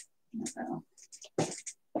 Uh-oh.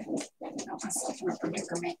 I got myself in a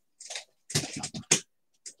predicament.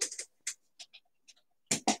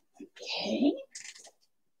 Okay.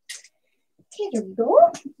 Here we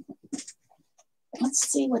go. Let's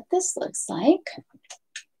see what this looks like.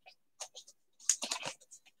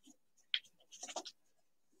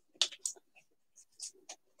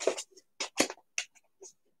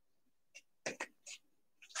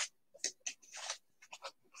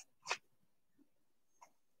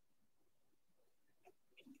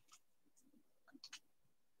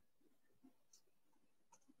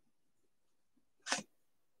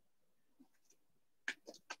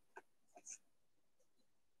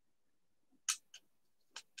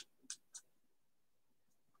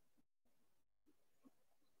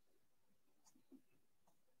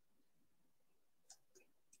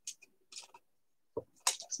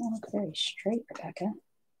 Doesn't look very straight, Rebecca.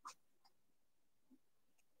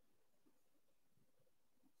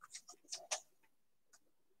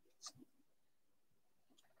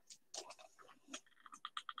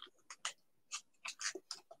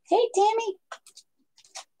 Hey, Tammy.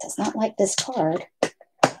 Does not like this card.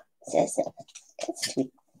 Says it's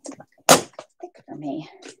too thick for me.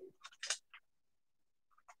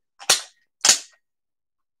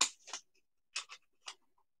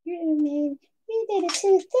 You did it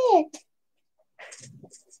too thick.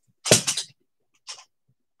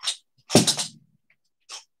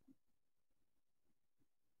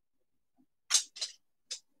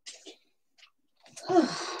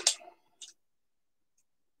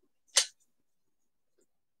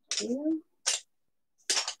 Yeah.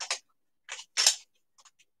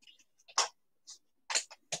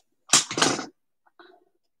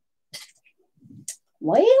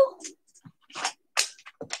 Well,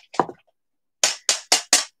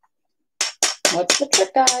 what's the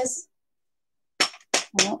trick, guys? I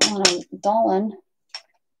don't want to dull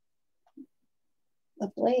the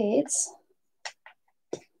blades.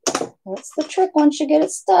 That's the trick once you get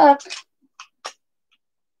it stuck.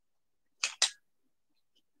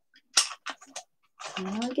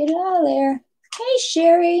 Now get it out of there. Hey,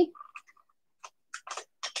 Sherry.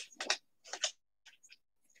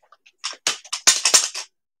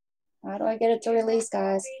 How do I get it to release,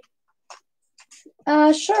 guys?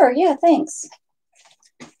 Sure. Yeah, thanks.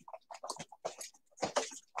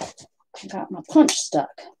 I got my punch stuck.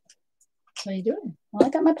 What are you doing? Well, I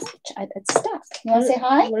got my punch. It's stuck. You want to say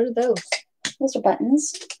hi? What are those? Those are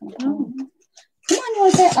buttons. Oh. Come on, you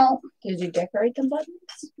want to say, oh. Did you decorate them buttons?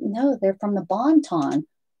 No, they're from the Bon Ton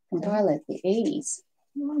from Twilight, the 80s.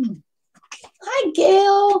 Mm. Hi,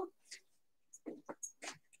 Gail.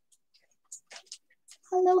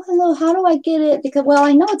 Hello, hello. How do I get it? Because, well,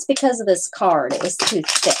 I know it's because of this card. It was too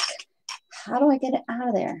thick. How do I get it out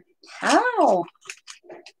of there? How?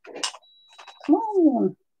 Come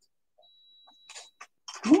on.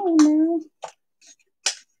 Come on now.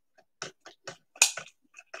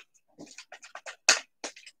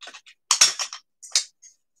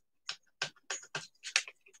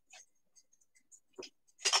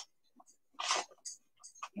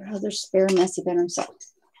 Your other spare messy bedroom. So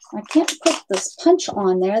I can't put this punch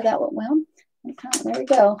on there. That would, well, there we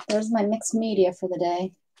go. There's my mixed media for the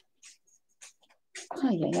day.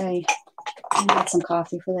 Ay, ay, ay. I need some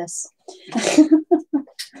coffee for this.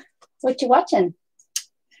 What you watching?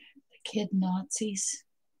 The Kid Nazis.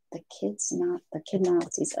 The Kid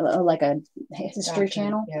Nazis. Oh, like a history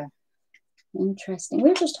channel? Yeah. Interesting. We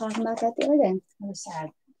were just talking about that the other day. It was sad.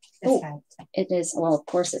 It's sad. It is. Well, of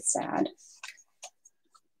course it's sad.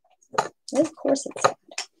 Of course it's sad.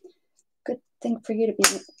 Good thing for you to be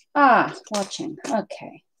watching.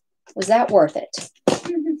 Okay. Was that worth it?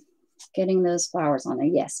 Getting those flowers on there?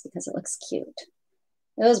 Yes, because it looks cute.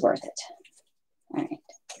 It was worth it. All right.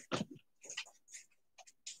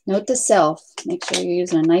 Note to self, make sure you're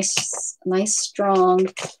using a nice, strong,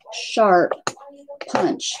 sharp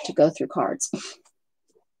punch to go through cards.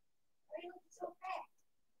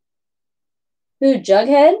 Who,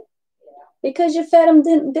 Jughead? Because you fed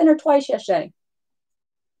him dinner twice yesterday.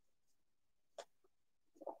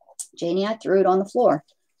 Janie, I threw it on the floor.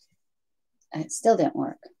 And it still didn't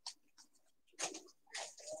work.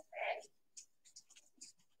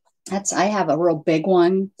 I have a real big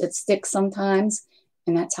one that sticks sometimes.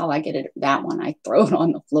 And that's how I get it. That one, I throw it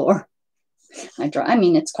on the floor. I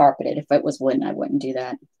mean, it's carpeted. If it was wooden, I wouldn't do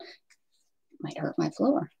that. It might hurt my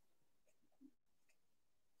floor.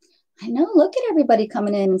 I know. Look at everybody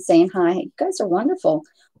coming in and saying hi. You guys are wonderful.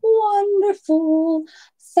 Wonderful.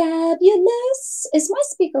 Fabulous. Is my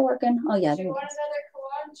speaker working? Oh, yeah. Do you want another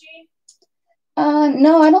kolache?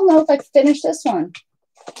 No, I don't know if I finished this one.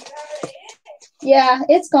 Yeah,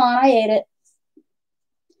 it's gone. I ate it.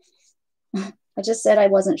 I just said I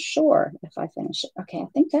wasn't sure if I finished it. Okay, I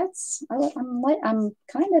think that's. I'm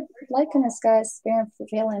kind of liking this guy's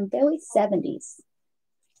feeling very 70s.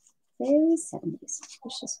 Very 70s.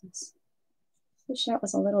 Wish that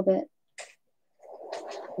was a little bit.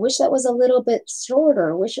 Wish that was a little bit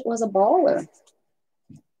shorter. Wish it was a baller.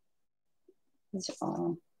 These are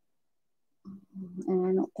all. And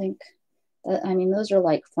I don't think that. I mean, those are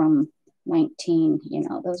like from 19. You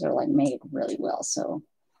know, those are like made really well. So.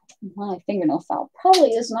 My fingernail file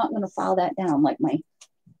probably is not going to file that down like the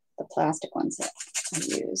plastic ones that I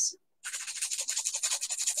use.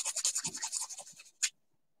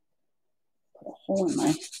 Put a hole in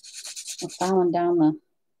I'm filing down the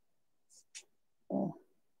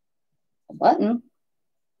button.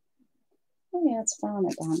 Oh yeah, it's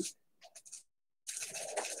filing it down.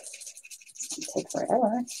 It's going to take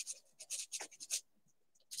forever.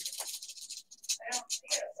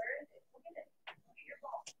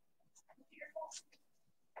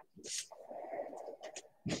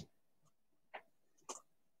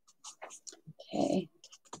 Okay,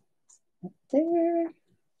 up there,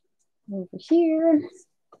 over here.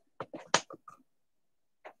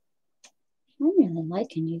 I'm really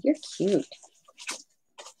liking you. You're cute.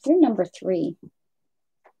 You're number 3.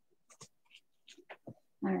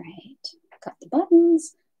 All right, got the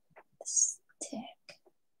buttons. The stick.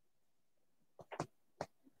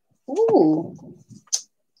 Ooh,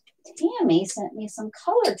 Tammy sent me some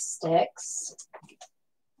colored sticks.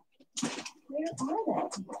 Where are they?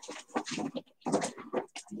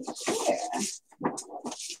 Here.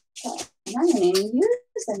 I haven't even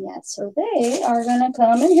used them yet, so they are going to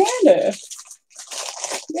come in handy.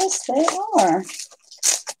 Yes, they are.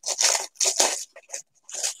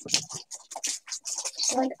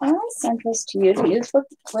 Like, I sent this to you to use for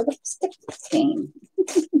the stick game.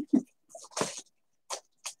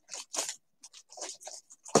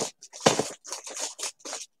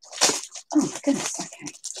 Oh, my goodness. Okay.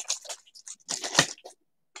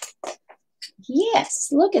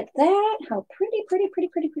 Yes, look at that. How pretty, pretty, pretty,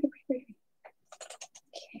 pretty, pretty, pretty.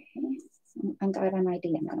 Okay, I've got an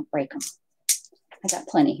idea. I'm gonna break them. I got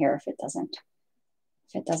plenty here if it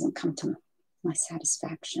doesn't come to my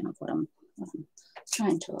satisfaction of what I'm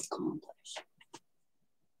trying to accomplish.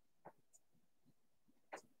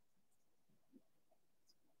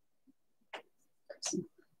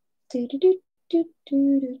 Do do do do do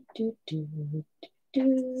do do do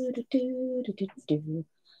do do do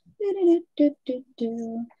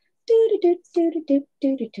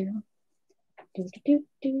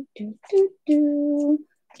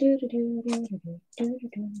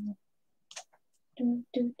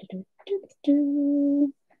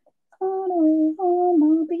do.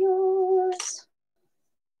 All be yours.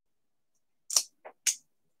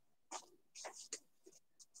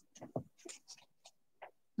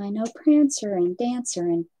 I know Prancer and Dancer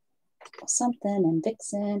and something and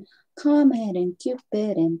Vixen, Comet and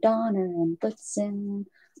Cupid and Donner and Blitzen.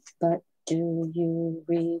 But do you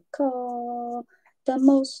recall the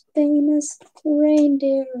most famous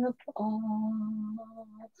reindeer of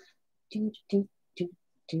all? Do, do, do,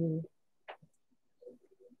 do.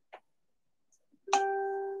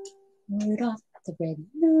 Rudolph the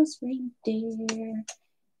red-nosed reindeer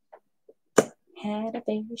had a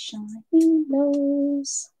very shiny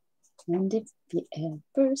nose, and if you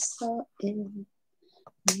ever saw it,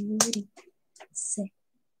 you'd say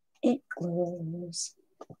it glows.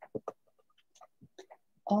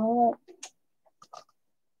 All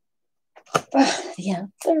the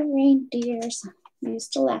other reindeers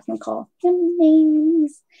used to laugh and call him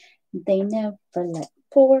names. They never let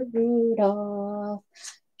poor Rudolph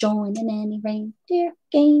join in any reindeer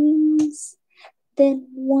games. Then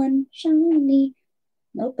one shiny,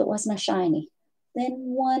 nope, it wasn't a shiny. Then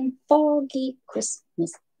one foggy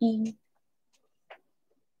Christmas Eve,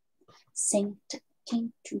 Santa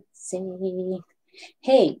came to say,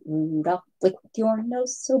 "Hey, Rudolph, with your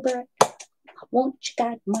nose so bright, won't you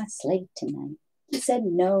guide my sleigh tonight?" He said,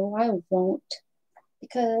 "No, I won't,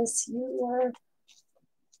 because you are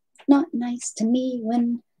not nice to me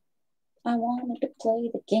when I wanted to play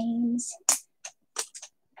the games.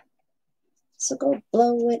 So go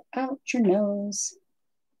blow it out your nose."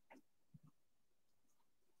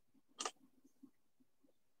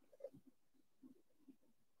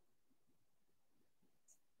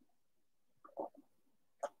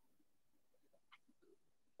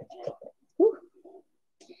 Woo.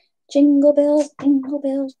 Jingle bells, jingle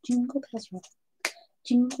bells, jingle bells rock.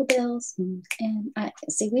 Jingle bells, and I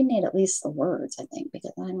see we need at least the words, I think,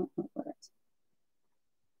 because I don't know words.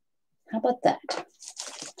 How about that?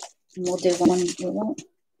 And we'll do one. We won't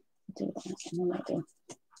do that. And then we'll do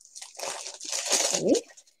 3.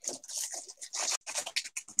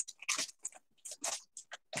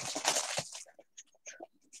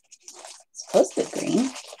 It's supposed to be green.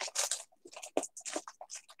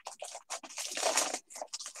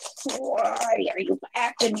 Why are you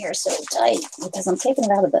acting here so tight? Because I'm taking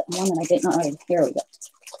it out of the one that I didn't already. Here we go.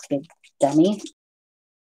 Big dummy.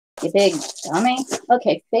 You big dummy.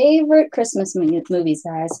 Okay, favorite Christmas movies,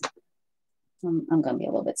 guys. I'm going to be a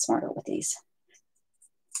little bit smarter with these.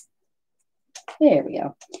 There we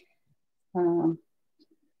go.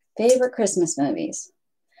 Favorite Christmas movies.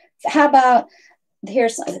 How about,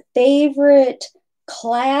 here's favorite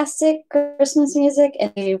classic Christmas music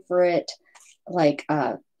and favorite like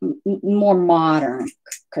more modern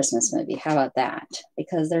Christmas movie. How about that?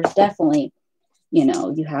 Because there's definitely,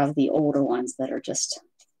 you have the older ones that are just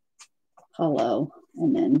hello,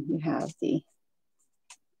 and then you have the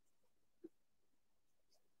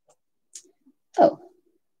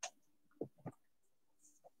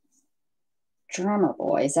Drummer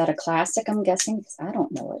Boy. Is that a classic, I'm guessing? Because I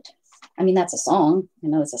don't know it. I mean, that's a song. I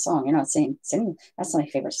know it's a song. You're not saying sing. That's my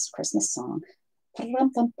favorite Christmas song. Me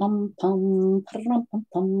and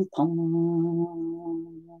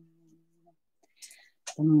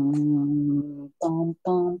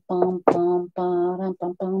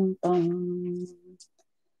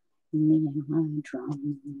my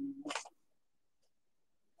drum.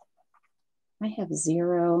 I have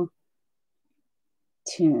 0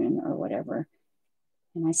 tune or whatever,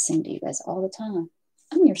 and I sing to you guys all the time.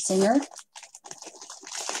 I'm your singer.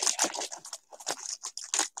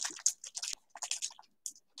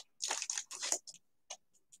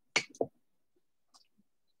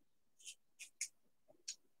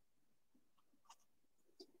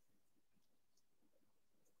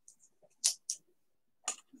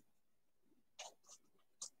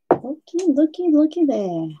 Looky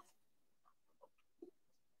there.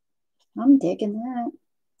 I'm digging that.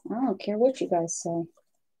 I don't care what you guys say.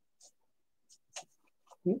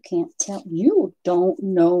 You can't tell. You don't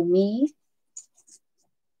know me.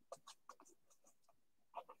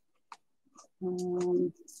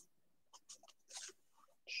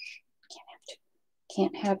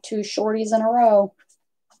 Can't have two shorties in a row.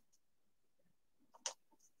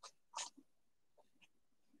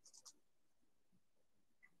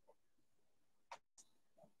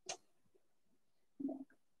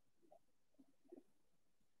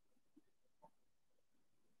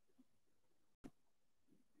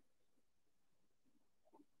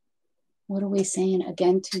 What are we saying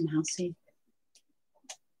again to Mousy?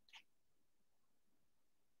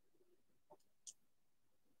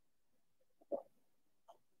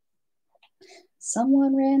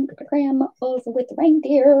 Someone ran Grandma over with the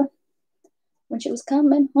reindeer when she was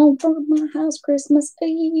coming home from my house Christmas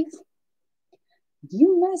Eve.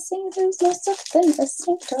 You might say there's no such thing as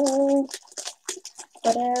Santa,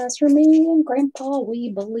 but as for me and Grandpa,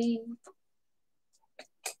 we believe.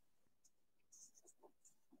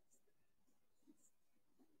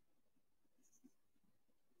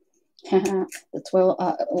 The 12,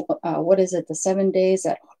 what is it? The 7 days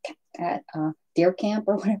at deer camp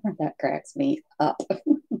or whatever. That cracks me up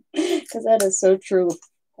because that is so true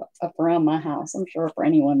up around my house. I'm sure for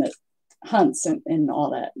anyone that hunts and all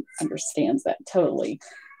that understands that totally.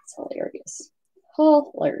 It's hilarious.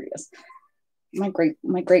 Hilarious. My great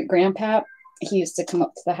grandpap, he used to come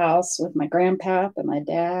up to the house with my grandpap and my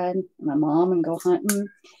dad and my mom and go hunting.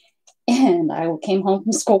 And I came home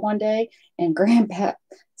from school one day and grandpap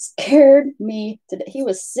scared me to death. He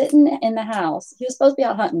was sitting in the house. He was supposed to be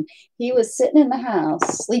out hunting. He was sitting in the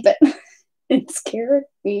house sleeping. It scared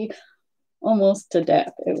me almost to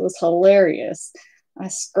death. It was hilarious. I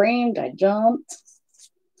screamed. I jumped.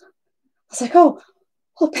 I was like, oh,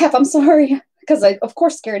 Pap, I'm sorry. Because I, of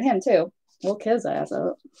course, scared him too. Woke his ass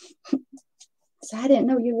up. So I didn't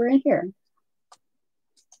know you were in here.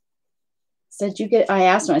 I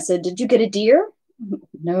asked him, I said, did you get a deer?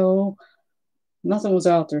 No, nothing was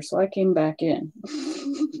out there, so I came back in.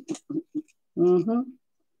 Mm-hmm.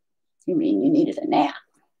 You mean you needed a nap?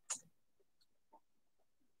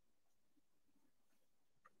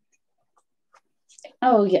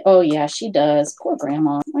 Oh yeah, she does. Poor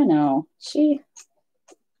grandma. I know.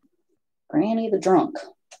 Granny the drunk.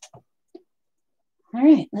 All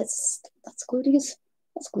right, let's glue these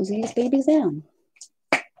babies down.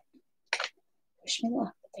 Wish me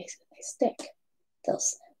luck. They stick. They'll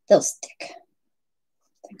stick. I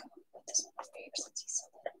think I'm gonna put this one over here since he's so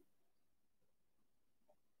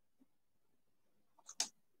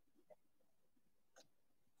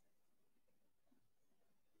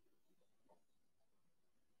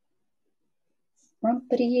little.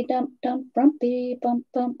 Rumpity dump dump, rumpity bump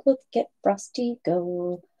bump, look at Frosty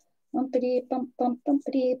go. Rumpity bump bump,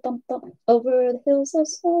 bumpity bump bump, over the hills of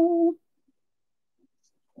snow.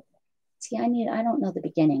 See, I don't know the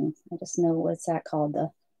beginning. I just know what's that called. I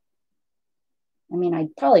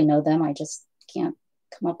probably know them. I just can't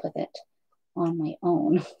come up with it on my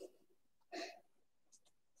own.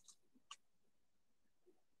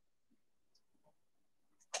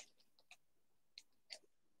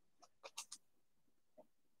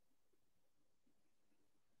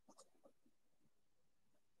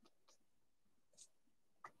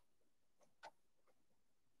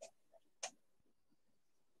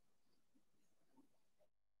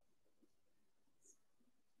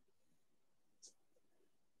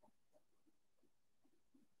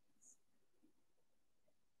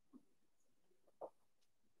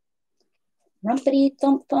 Rumpity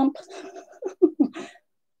thump thump.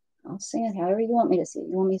 I'll sing it however you want me to sing.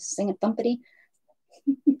 You want me to sing it thumpity?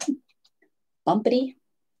 Bumpity,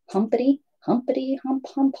 humpity, humpity, hump,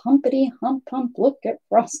 hump, humpity, hump, hump. Look at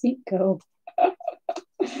Frosty go.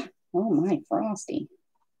 Oh my, Frosty.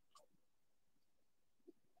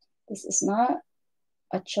 This is not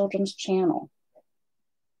a children's channel.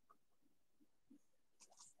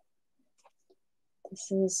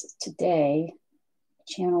 This is today a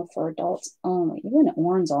channel for adults only. Even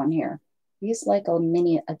Oran's on here. He's like a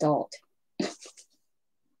mini adult.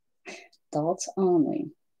 Adults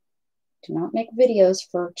only. Do not make videos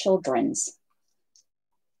for children's.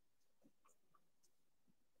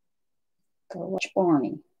 Go watch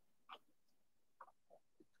Barney.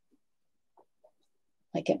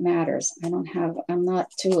 Like it matters. I'm not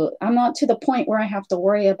to the point where I have to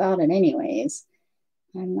worry about it anyways.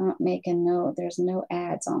 I'm not making there's no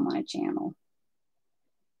ads on my channel.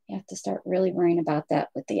 You have to start really worrying about that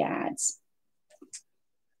with the ads.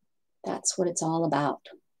 That's what it's all about.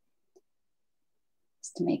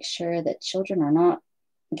 Is to make sure that children are not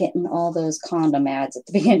getting all those condom ads at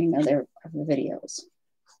the beginning of their videos.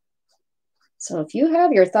 So if you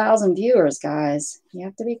have your 1,000 viewers, guys, you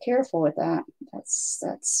have to be careful with that.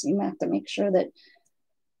 That's you have to make sure that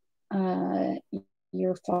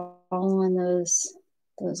you're following those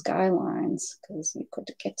guidelines, because you could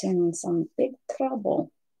get in some big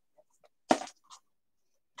trouble.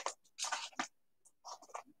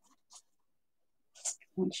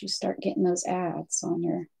 Once you start getting those ads on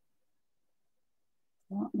your,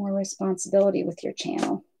 a lot more responsibility with your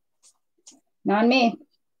channel. Not me.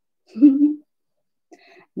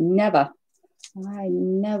 Never. I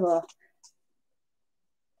never.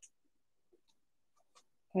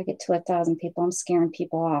 If I get to 1,000 people, I'm scaring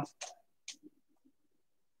people off.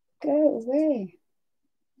 Go away.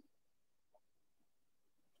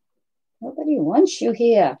 Nobody wants you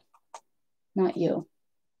here. Not you.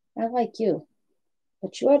 I like you.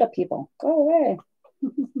 But you other people, go away.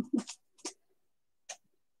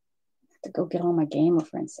 To go get all my gamer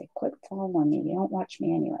friends, say, quit following me. You don't watch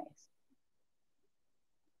me anyways.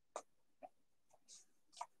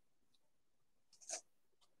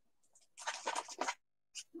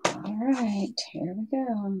 All right, here we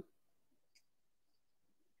go.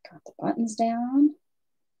 Got the buttons down.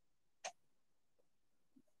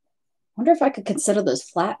 Wonder if I could consider those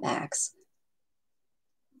flat backs.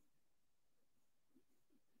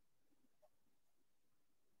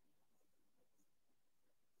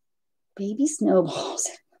 Baby snowballs.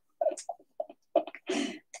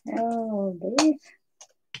 Oh, baby.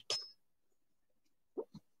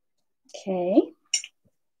 Okay.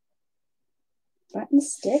 Button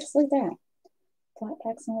sticks, look at that. Flat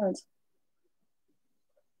backs and words.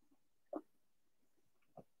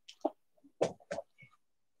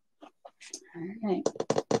 All right.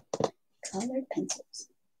 Colored pencils.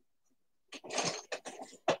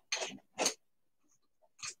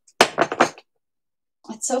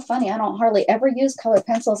 It's so funny. I don't hardly ever use colored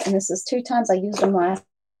pencils, and this is 2 times I used them last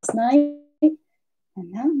night, and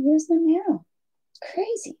now I'm using them now. It's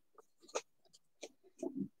crazy.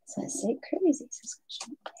 So I say crazy.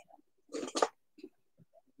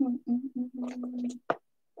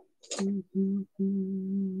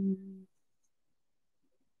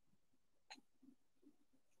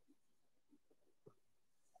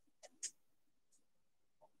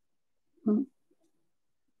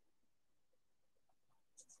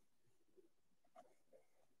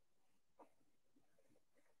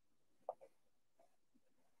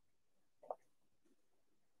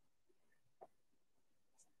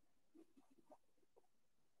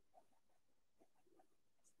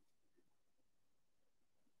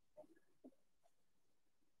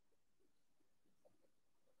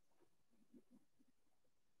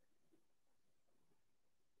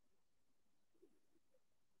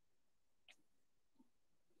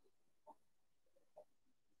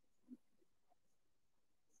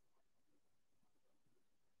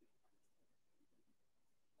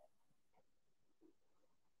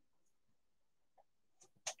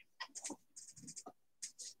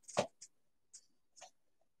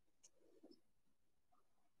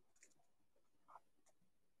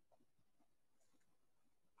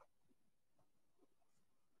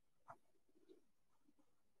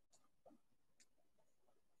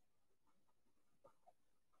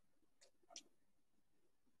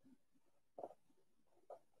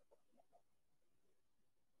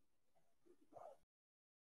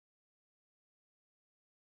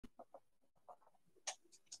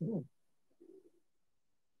 Ooh.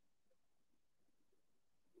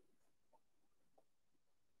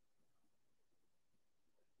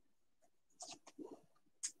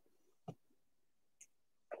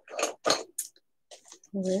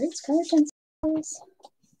 Words, color pencils.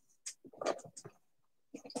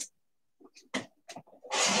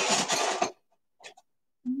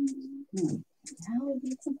 Now we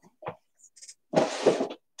need some bags.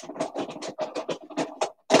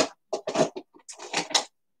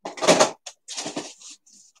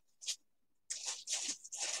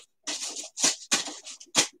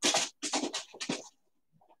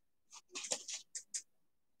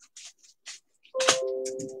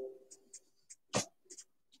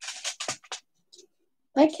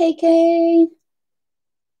 Bye, KK.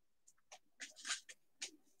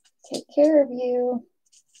 Take care of you.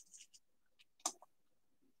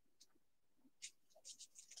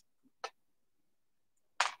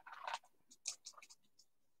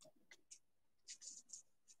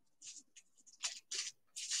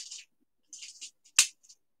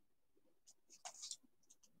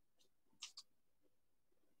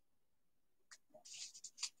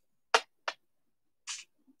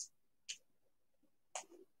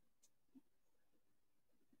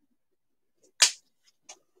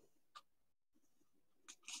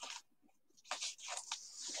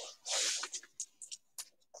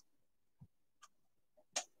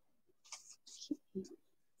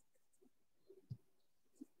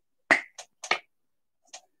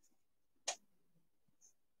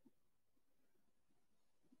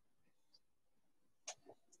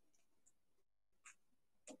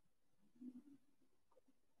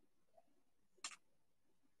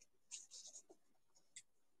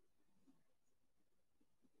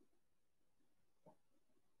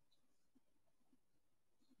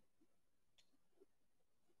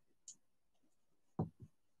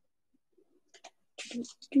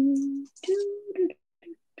 That's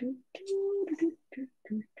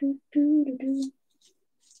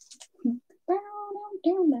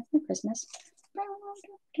my Christmas.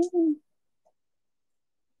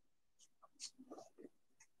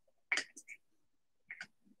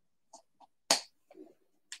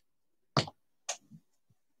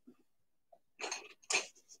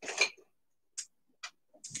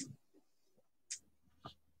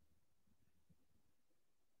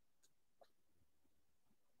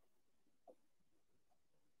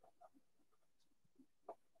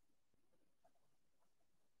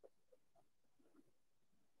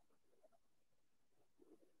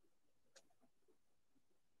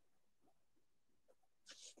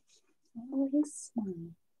 Always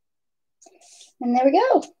smile. And there we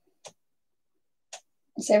go.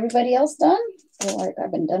 Is everybody else done? I feel like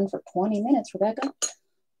I've been done for 20 minutes, Rebecca.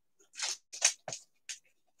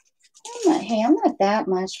 Hey, I'm not that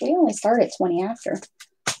much. We only start at 20 after.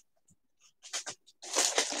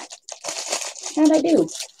 How'd I do?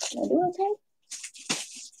 Did I do okay?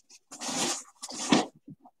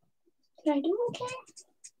 Did I do okay?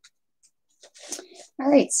 All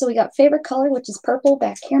right, so we got favorite color, which is purple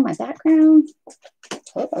back here in my background.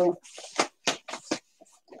 Uh-oh.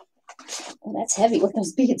 Oh, that's heavy with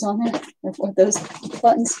those beads on there, or with those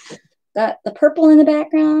buttons. Got the purple in the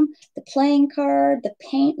background, the playing card, the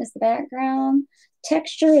paint is the background.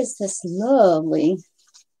 Texture is this lovely,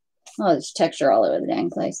 oh, there's texture all over the dang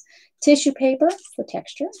place. Tissue paper, the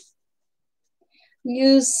texture.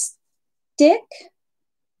 Use stick.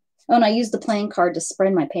 Oh, and I used the playing card to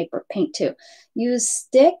spread my paper paint too. Use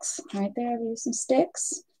sticks, right there, I've used some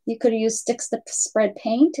sticks. You could use sticks to spread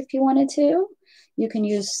paint if you wanted to. You can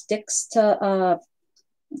use sticks to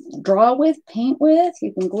draw with, paint with.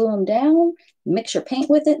 You can glue them down, mix your paint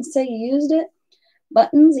with it and say you used it.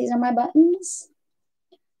 Buttons, these are my buttons.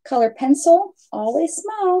 Color pencil, always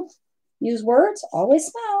smile. Use words, always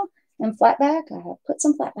smile. And flat back, I have put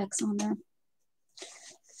some flat backs on there.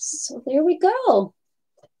 So there we go.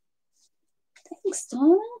 Thanks,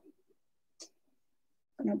 Donna.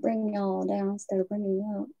 I'm gonna bring y'all down instead of bringing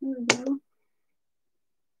you up. There we go.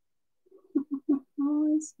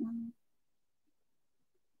 Always smile.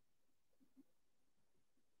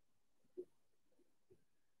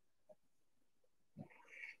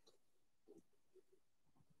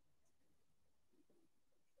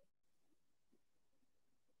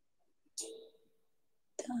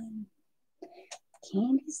 Done.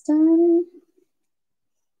 Candy's done.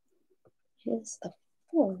 Here's the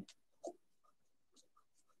fourth.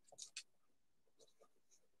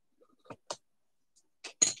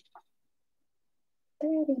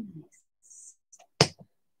 Very nice.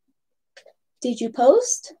 Did you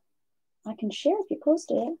post? I can share if you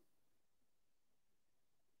posted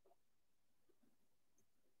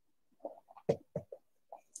it.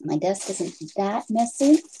 My desk isn't that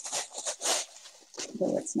messy,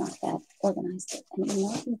 though it's not that organized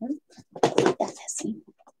anymore either. Not that messy.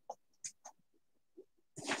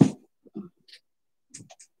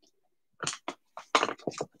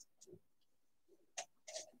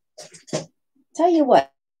 Tell you what,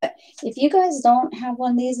 if you guys don't have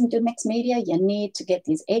one of these and do mixed media, you need to get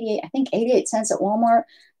these 88 cents at Walmart.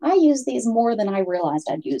 I use these more than I realized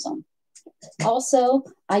I'd use them. Also,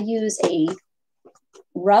 I use a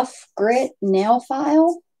rough grit nail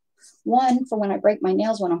file. One, for when I break my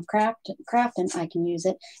nails when I'm crafting, I can use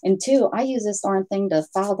it. And two, I use this darn thing to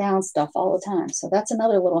file down stuff all the time. So that's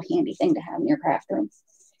another little handy thing to have in your craft room.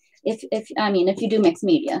 If you do mixed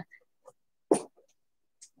media.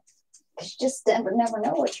 You just never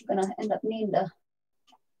know what you're going to end up needing to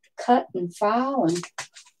cut and file and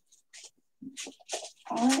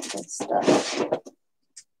all that good stuff.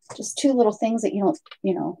 Just two little things that you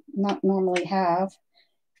don't, not normally have.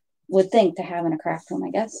 Would think to have in a craft room,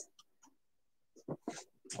 I guess.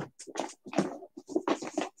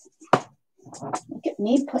 Look at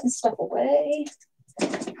me putting stuff away.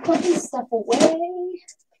 Because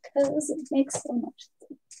it makes so much.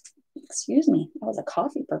 Excuse me, that was a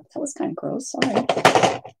coffee burp. That was kind of gross. Sorry.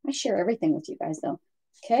 I share everything with you guys though.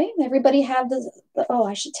 Okay, everybody have oh,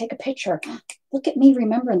 I should take a picture. Look at me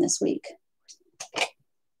remembering this week.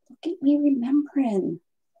 Look at me remembering.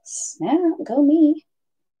 Snap, go me.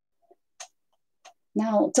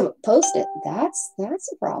 Now to post it, that's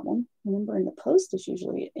a problem. Remembering to post is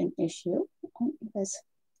usually an issue. I don't you guys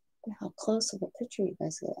how close of a picture you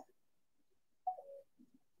guys get.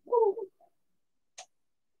 Ooh.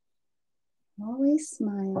 Always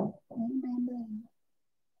smile. Remember.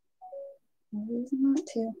 No reason not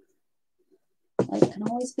to. Life can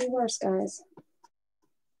always be worse, guys.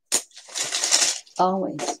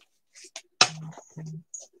 Always.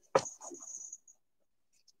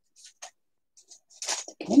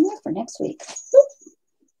 next week. Boop.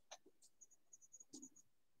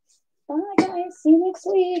 Bye, guys. See you next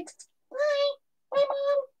week. Bye. Bye,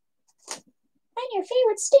 Mom. I'm your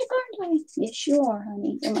favorite stick, aren't I? Yes, you are,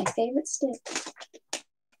 honey. You're my favorite stick.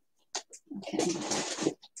 Okay.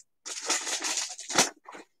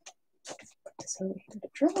 Put this over here to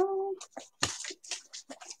dry.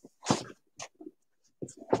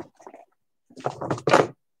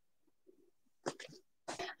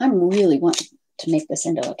 I'm really wanting to make this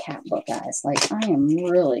into a cat book, guys. Like, I am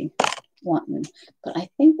really wanting, but I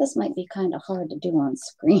think this might be kind of hard to do on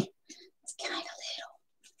screen. It's kind of little.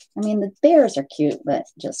 I mean, the bears are cute, but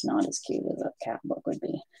just not as cute as a cat book would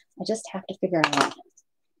be. I just have to figure out,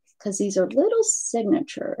 because these are little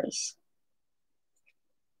signatures.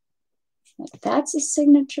 Like, that's a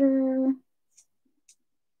signature.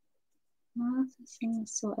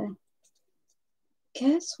 So I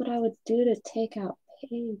guess what I would do to take out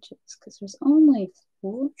pages, because there's only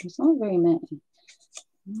 4, there's not very many.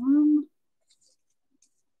 1,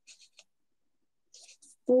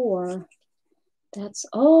 4. That's,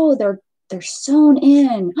 oh, they're sewn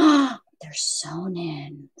in. They're sewn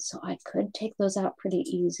in. So I could take those out pretty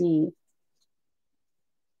easy.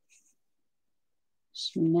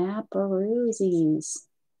 Snapperoozies.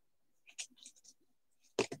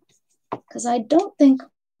 Because I don't think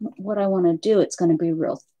what I want to do, it's going to be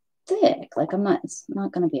real thick. Like, it's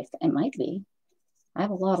not going to be, it might be. I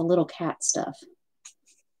have a lot of little cat stuff.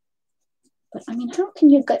 But I mean, how can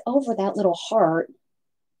you get over that little heart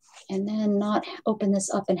and then not open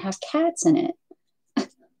this up and have cats in it?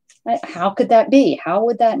 How could that be? How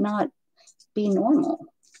would that not be normal?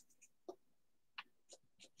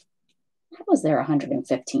 How was there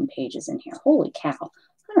 115 pages in here? Holy cow,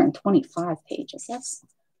 125 pages. That's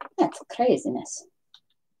craziness.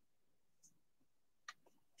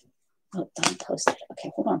 Oh, Don posted.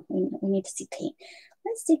 Okay, hold on. We need to see Kate.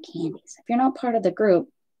 Let's see Candies. If you're not part of the group,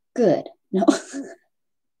 good. No.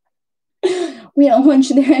 We don't want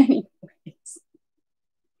you there anyways.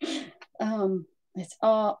 It's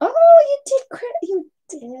all, oh, you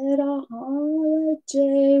did a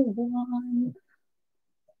holiday one.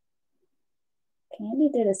 Candy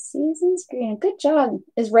did a season's green. Good job.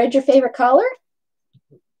 Is red your favorite color?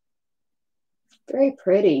 Very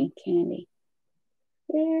pretty, Candy.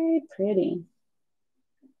 Very pretty.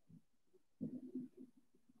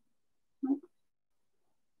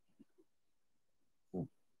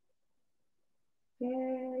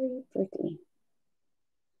 Very pretty.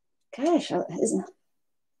 Gosh,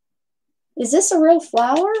 is this a real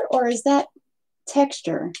flower or is that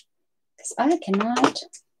texture? Because I cannot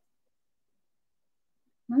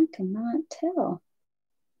tell.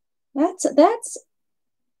 That's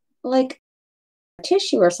like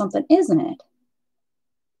tissue or something, isn't it?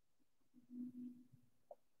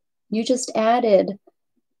 You just added,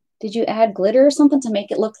 did you add glitter or something to make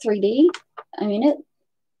it look 3D? I mean, it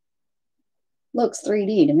looks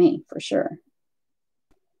 3D to me for sure.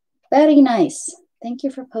 Very nice. Thank you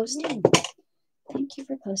for posting. Thank you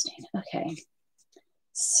for posting. Okay.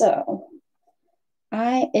 So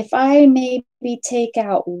if I maybe take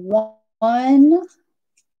out one,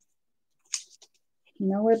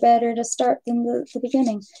 nowhere better to start than the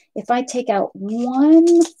beginning. If I take out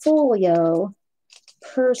one folio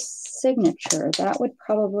per signature, that would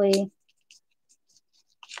probably,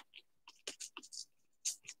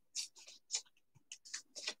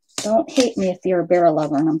 don't hate me if you're a bear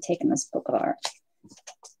lover and I'm taking this book of art.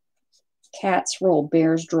 Cats roll,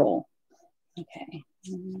 bears droll. Okay.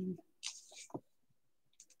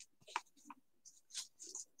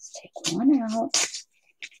 Let's take one out.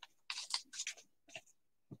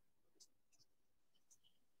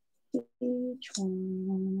 Each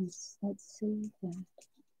one, let's see that.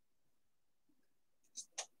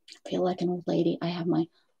 I feel like an old lady. I have my,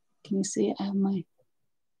 can you see it? I have my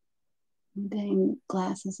dang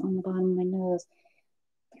glasses on the bottom of my nose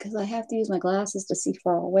because I have to use my glasses to see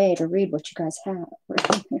far away to read what you guys have.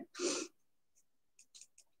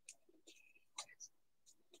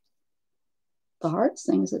 The hardest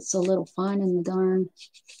thing is it's so little fine in the darn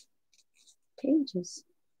pages.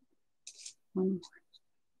 One more.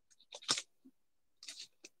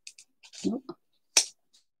 Nope.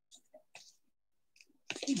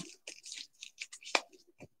 Okay.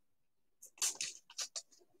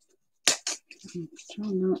 I'm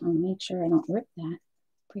trying not to make sure I don't break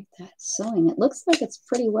that sewing. It looks like it's a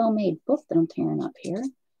pretty well made book that I'm tearing up here,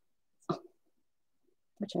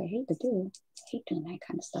 which I hate to do. I hate doing that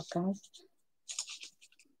kind of stuff, guys.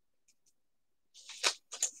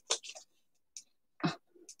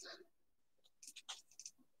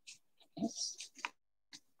 Yes.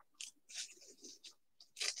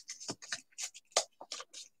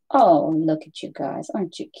 Oh, look at you guys.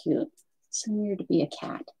 Aren't you cute? So weird to be a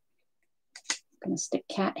cat. I'm going to stick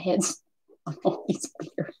cat heads on all these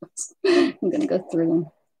bears. I'm going to go through them.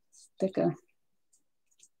 Stick a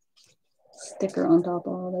sticker on top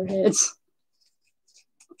of all their heads.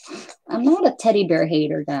 I'm not a teddy bear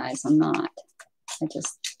hater, guys. I'm not. I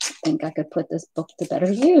just think I could put this book to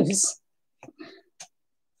better use.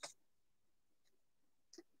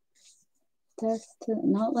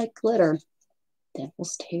 Not like glitter.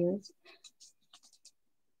 Devil's tears.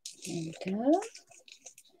 There we go.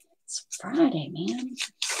 It's Friday, man.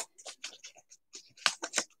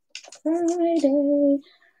 Friday.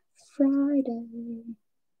 Friday.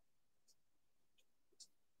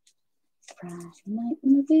 Friday night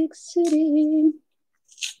in the big city.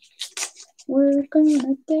 We're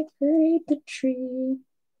gonna decorate the tree.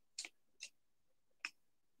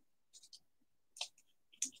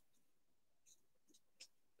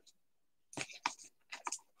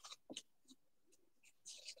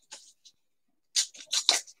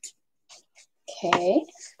 Okay.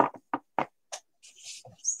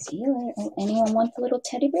 See you later. Oh, anyone want the little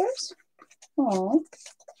teddy bears? Oh.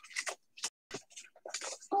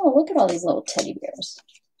 Oh, look at all these little teddy bears.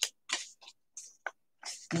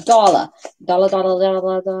 Dollar. Give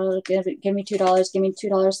me $2. Give me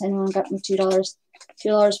 $2. Anyone got me $2?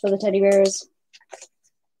 $2 for the teddy bears.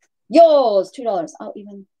 Yo, it's $2. I'll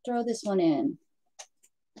even throw this one in.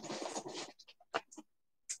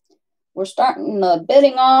 We're starting the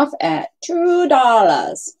bidding off at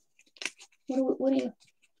 $2. What do you?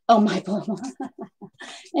 Oh, my book.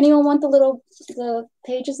 Anyone want the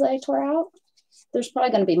pages that I tore out? There's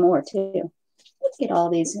probably going to be more too. Look at all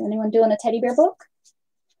these. Anyone doing a teddy bear book?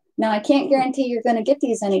 Now, I can't guarantee you're going to get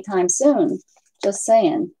these anytime soon. Just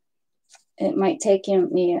saying. It might take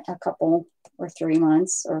me a couple or 3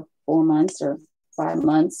 months or 4 months or 5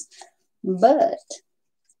 months. But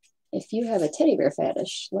if you have a teddy bear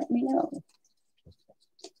fetish, let me know.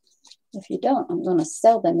 If you don't, I'm going to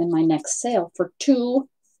sell them in my next sale for $2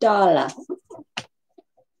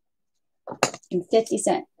 and 50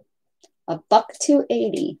 cents.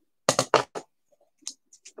 $1.280.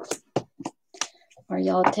 Are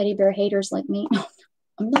y'all teddy bear haters like me? No,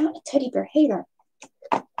 I'm not a teddy bear hater.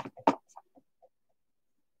 Let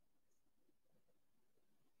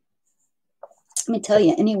me tell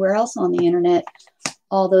you, anywhere else on the internet,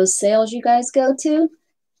 all those sales you guys go to,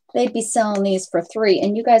 they'd be selling these for $3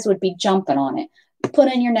 and you guys would be jumping on it.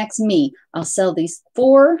 Put in your next me. I'll sell these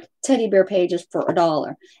 4 teddy bear pages for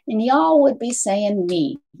 $1. And y'all would be saying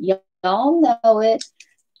me. Y'all know it.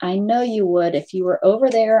 I know you would if you were over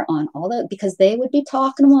there on all that, because they would be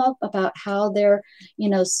talking them up about how they're,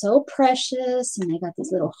 so precious and they got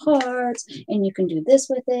these little hearts and you can do this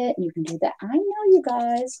with it and you can do that. I know you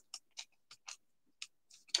guys.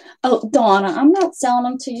 Oh, Donna, I'm not selling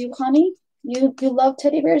them to you, honey. You love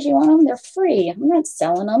teddy bears. You want them? They're free. I'm not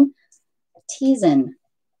selling them. Teasing.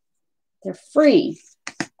 They're free.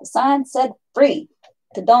 The sign said free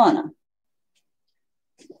to Donna.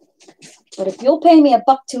 But if you'll pay me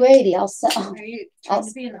 $1.280, I'll sell. Are you trying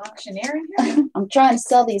to be an auctioneer in here? I'm trying to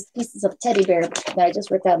sell these pieces of teddy bear that I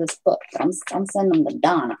just ripped out of this book. I'm sending them to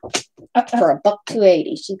Donna for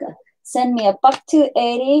 $1.280. She got send me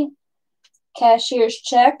 $1.280 cashier's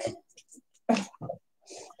check, and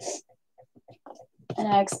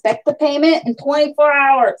I expect the payment in 24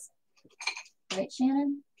 hours. Right,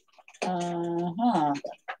 Shannon? No,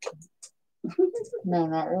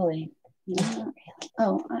 not really.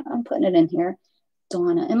 Oh, I'm putting it in here.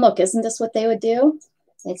 Donna. And look, isn't this what they would do?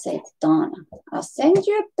 They'd say, it's Donna. I'll send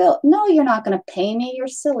you a bill. No, you're not going to pay me. You're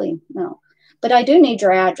silly. No. But I do need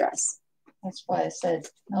your address. That's why I said,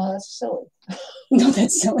 no, that's silly. No,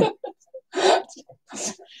 that's silly.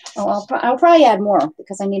 Oh, I'll probably add more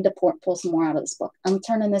because I need to pull some more out of this book. I'm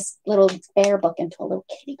turning this little bear book into a little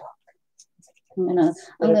kitty book. I'm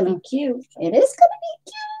gonna be cute. It is gonna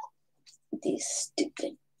be cute. These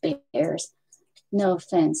stupid bears. No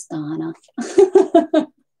offense, Donna.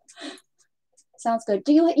 Sounds good.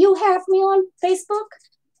 Do you have me on Facebook?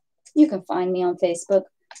 You can find me on Facebook.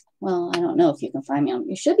 Well, I don't know if you can find me on.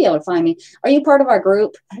 You should be able to find me. Are you part of our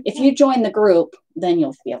group? If you join the group, then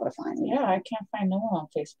you'll be able to find me. Yeah, I can't find no one on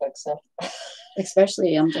Facebook, so.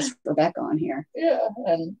 Especially I'm just Rebecca on here. Yeah,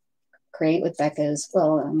 and Create with Becca as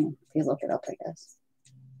well. I mean, if you look it up, I guess.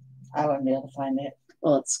 I wouldn't be able to find it.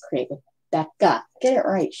 Well, it's Create with Becca. Get it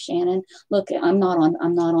right, Shannon. Look, I'm not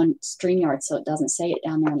on StreamYard, so it doesn't say it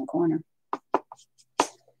down there in the corner.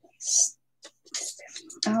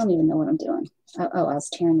 I don't even know what I'm doing. Oh, I was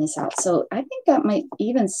tearing this out. So I think that might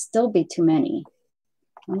even still be too many.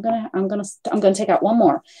 I'm gonna take out one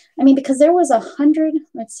more. I mean, because there was 100.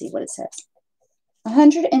 Let's see what it says.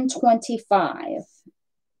 125.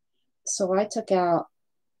 So I took out,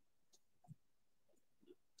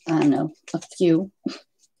 I don't know, a few.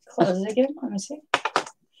 Close it again. Let me see.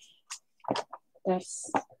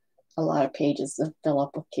 That's a lot of pages to fill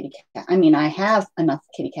up with kitty cat. I mean, I have enough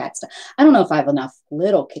kitty cat stuff. I don't know if I have enough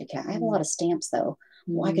little kitty cat. I have a lot of stamps, though.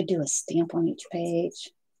 Well, I could do a stamp on each page.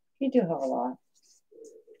 You do have a lot.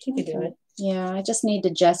 You could do it. Yeah, I just need to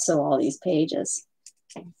gesso all these pages.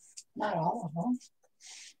 Not all of them.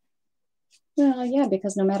 Well, yeah,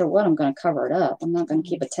 because no matter what, I'm going to cover it up. I'm not going to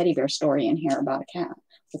keep a teddy bear story in here about a cat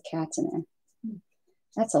with cats in it.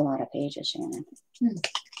 That's a lot of pages, Shannon.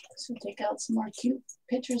 So take out some more cute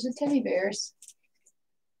pictures of teddy bears.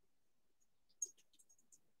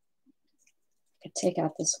 I could take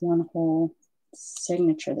out this one whole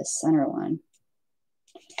signature, this center one.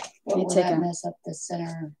 Will that mess up the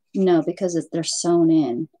center? No, because they're sewn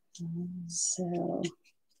in. So,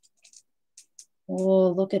 oh,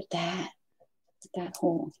 look at that. That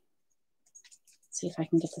hole. Let's see if I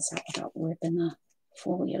can get this out without ripping the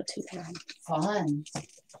folio too bad. Fun. I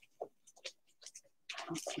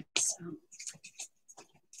don't think so.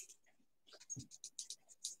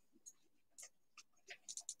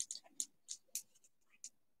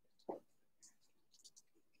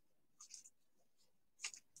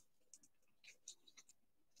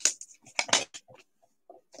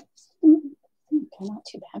 Okay, not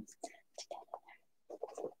too bad.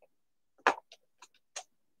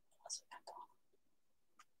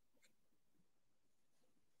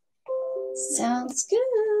 Sounds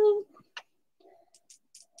good.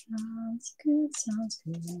 Sounds good. Sounds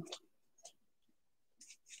good.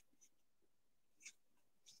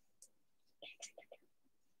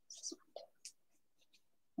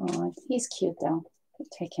 Oh, he's cute though. I'll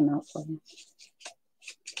take him out for you.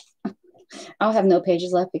 I'll have no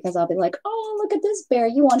pages left because I'll be like, oh, look at this bear.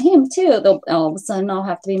 You want him too. All of a sudden, I'll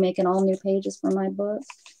have to be making all new pages for my book.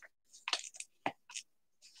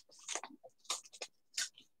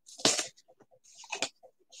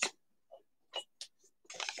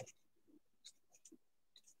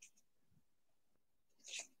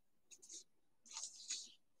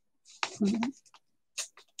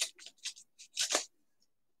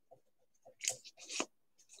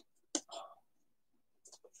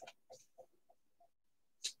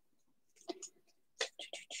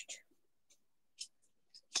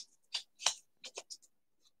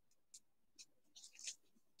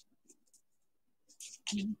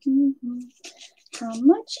 How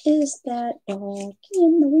much is that dog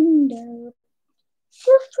in the window?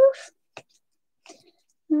 Woof, woof.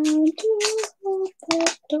 I do hope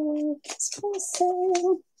that dog is for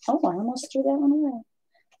sale. Oh, I almost threw that one away.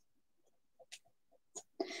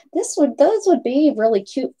 Those would be really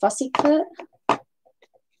cute fussy cut.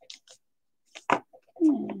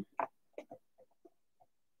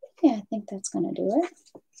 Yeah, I think that's gonna do it.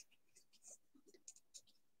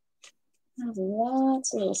 I have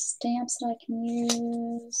lots of little stamps that I can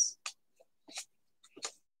use.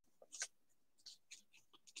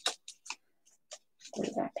 Glue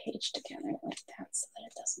that page together like that so that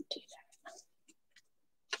it doesn't do that.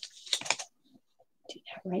 Do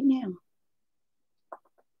that right now.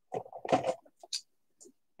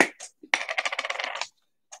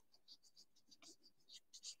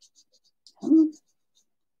 Come on.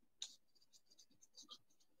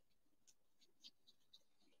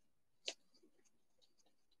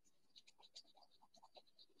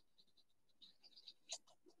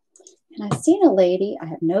 And I seen a lady, I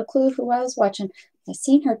have no clue who I was watching, I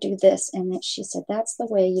seen her do this, and she said that's the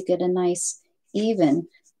way you get a nice even.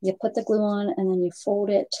 You put the glue on and then you fold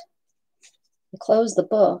it, you close the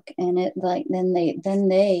book, and it like then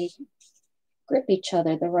they grip each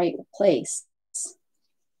other the right place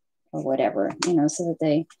or whatever, you know, so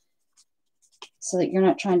that you're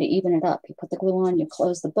not trying to even it up. You put the glue on, you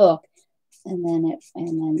close the book, and then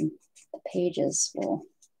the pages will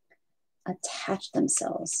attach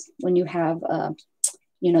themselves. When you have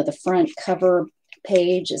you know, the front cover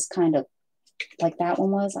page is kind of like that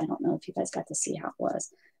one was. I don't know if you guys got to see how it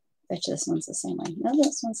was. I bet you this one's the same way. No,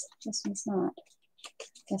 this one's not.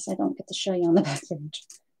 Guess I don't get to show you on the back page.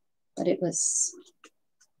 But it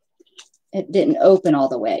didn't open all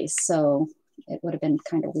the way, so it would have been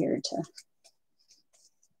kind of weird to.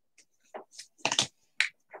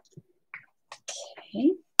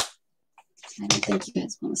 Okay. I don't think you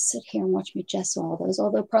guys want to sit here and watch me gesso all those,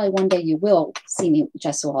 although probably one day you will see me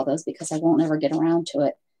gesso all those because I won't ever get around to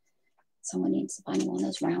it. Someone needs to buy me one of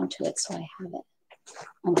those round to it so I have it.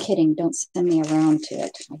 I'm kidding. Don't send me around to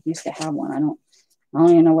it. I used to have one. I don't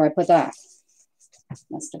even know where I put that.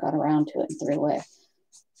 Must have got around to it and threw it away.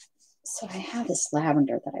 So I have this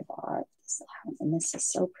lavender that I bought. And this is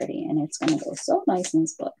so pretty, and it's going to go so nice in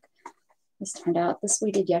this book. This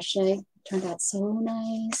we did yesterday, turned out so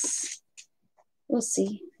nice. We'll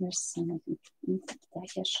see. There's some of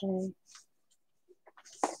that yesterday.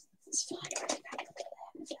 It's fine.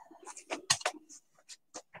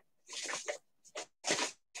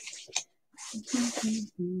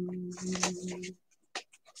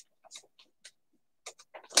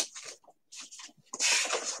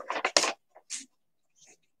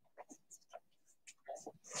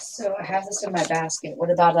 So I have this in my basket.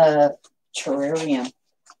 What about a terrarium?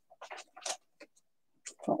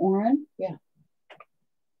 For Oren? Yeah.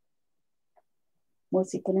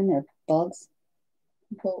 What's he put in there? Bugs?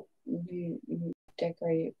 Well, you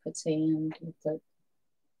decorate it, put sand, you put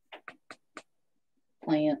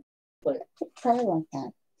plant, put. Probably like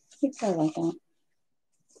that. He'd probably like that.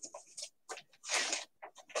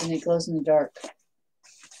 And it glows in the dark.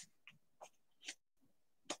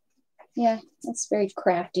 Yeah, it's very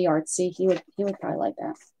crafty, artsy. He would probably like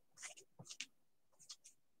that.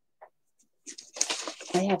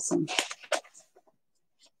 I have some.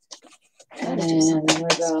 And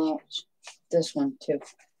what about this one too?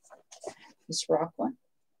 This rock one.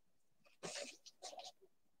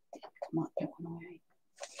 Come on, get one away.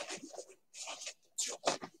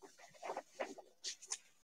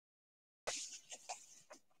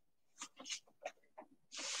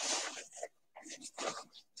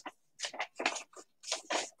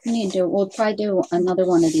 We'll probably do another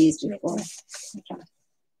one of these before.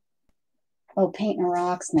 Oh, painting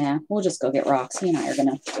rocks, man. We'll just go get rocks. He and I are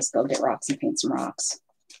gonna just go get rocks and paint some rocks.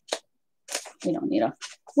 We don't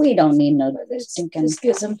need no stinking. Just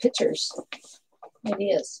get some pictures.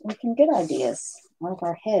 Ideas. We can get ideas out of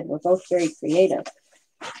our head. We're both very creative.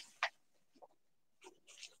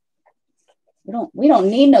 We don't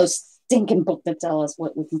need no stinking book to tell us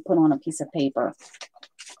what we can put on a piece of paper.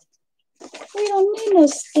 We don't need no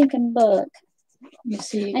stinking book. You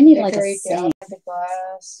see, I need like a saying. The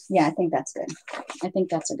glass. Yeah, I think that's good. I think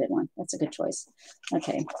that's a good one. That's a good choice.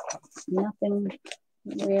 Okay. Nothing.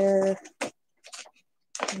 Where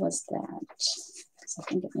was that? I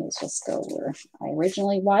think it needs to just go where I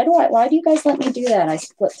originally. Why do you guys let me do that? I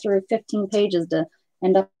split through 15 pages to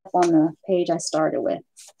end up on the page I started with.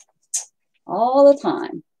 All the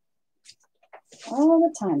time. All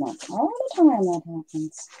the time that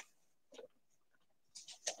happens.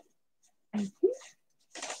 Mm-hmm.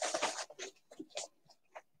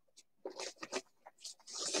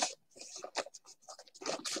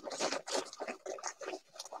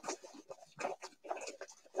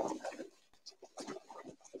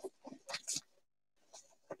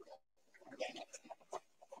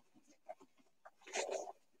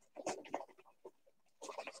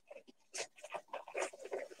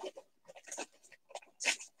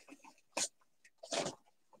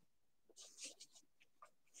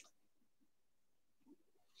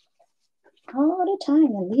 All the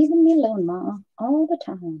time, you're leaving me alone, Ma. All the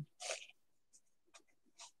time.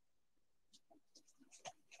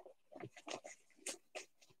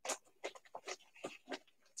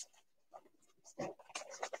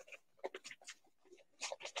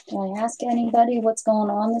 Did I ask anybody what's going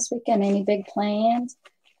on this weekend? Any big plans?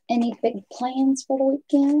 Any big plans for the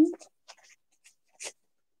weekend?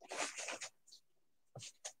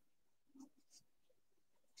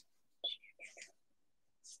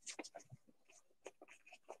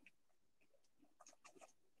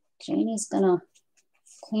 Janie's gonna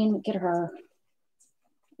get her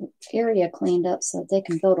area cleaned up so that they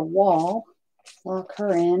can build a wall, lock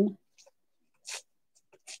her in,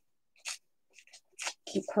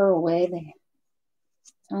 keep her away. They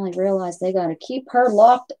finally realized they got to keep her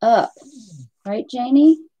locked up, right,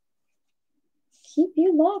 Janie? Keep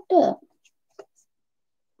you locked up.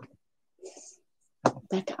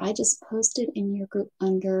 Becca, I just posted in your group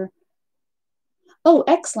under. Oh,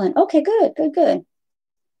 excellent. Okay, good.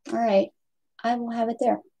 All right, I will have it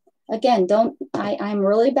there. Again, I'm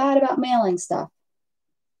really bad about mailing stuff.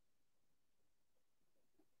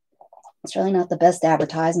 It's really not the best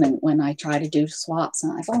advertisement when I try to do swaps.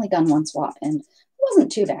 I've only done one swap and it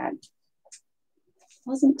wasn't too bad.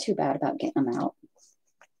 Wasn't too bad about getting them out.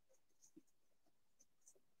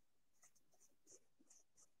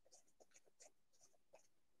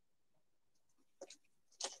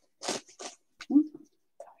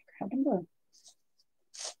 Grab them both.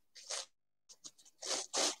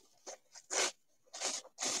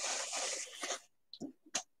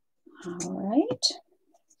 All right.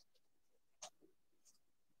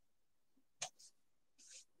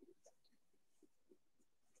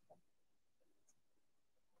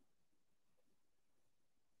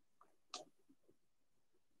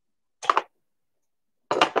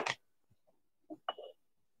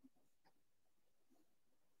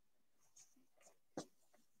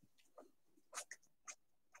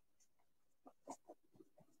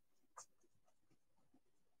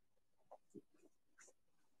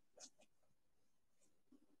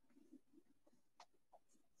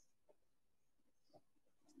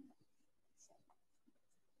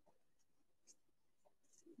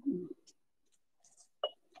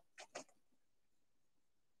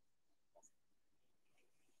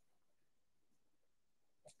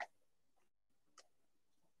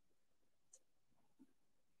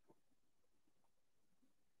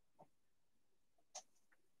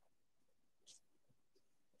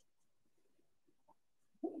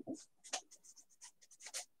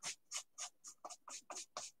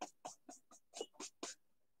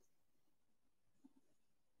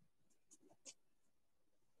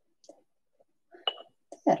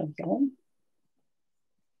 That'll go.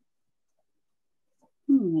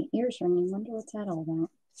 My ears ringing. Wonder what's that all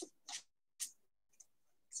about.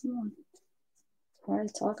 Someone probably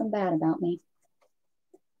talking bad about me.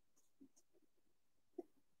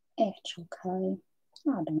 It's okay.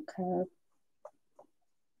 I don't care.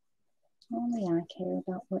 Only I care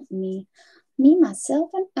about what me,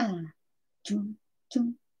 myself, and I. Doom,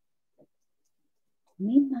 doom.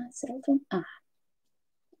 Me, myself, and I.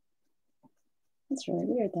 That's really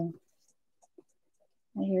weird, though.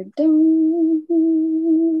 I hear doom.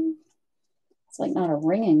 It's like not a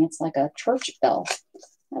ringing. It's like a church bell.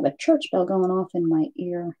 I have a church bell going off in my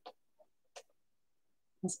ear.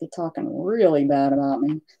 Must be talking really bad about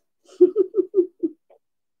me.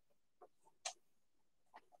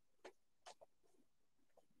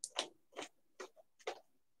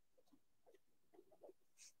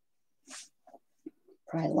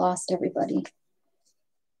 Probably lost everybody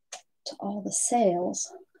to all the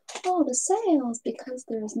sales. All the sales, because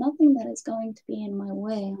there's nothing that is going to be in my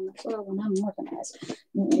way on the floor when I'm organized.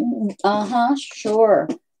 Sure.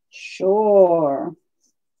 Sure.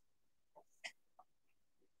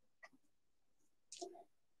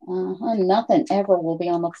 Nothing ever will be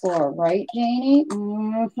on the floor, right, Janie?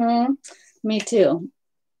 Me too.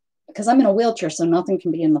 Because I'm in a wheelchair, so nothing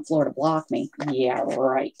can be in the floor to block me. Yeah,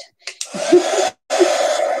 right.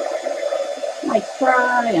 I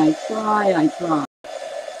try.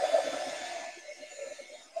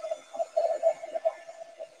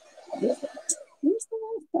 Where's the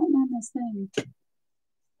light button on this thing?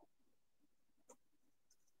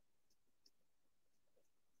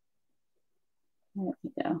 There we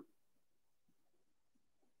go.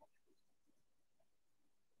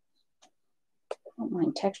 I don't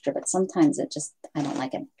mind texture, but sometimes it just, I don't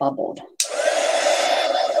like it bubbled.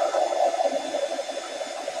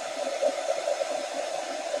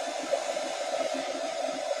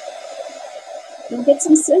 Go get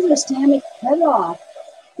some scissors, Tammy. Cut it off.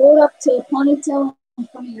 Pull it up to a ponytail in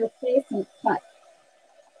front of your face and cut.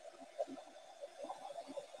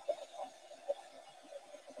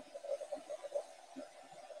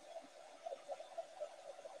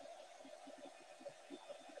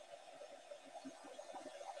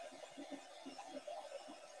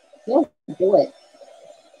 You'll do it.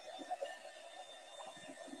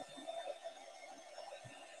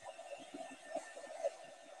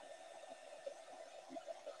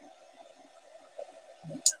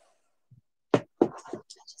 I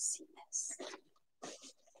just see this.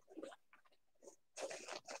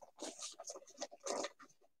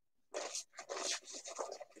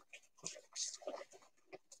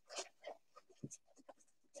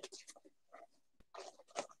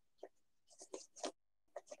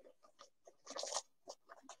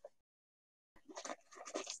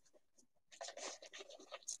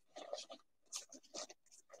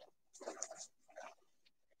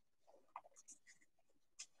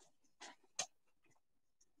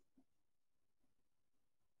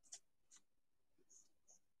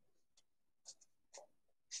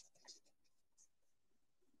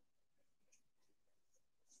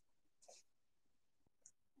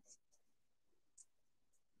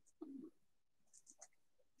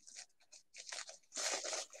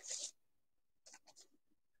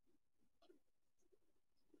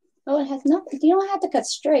 Oh, it has nothing. You don't have to cut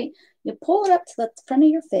straight. You pull it up to the front of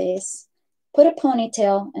your face, put a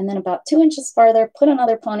ponytail, and then about 2 inches farther, put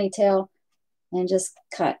another ponytail, and just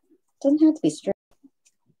cut. Doesn't have to be straight.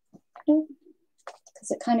 No,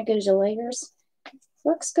 because it kind of gives you layers.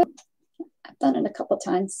 Works good. I've done it a couple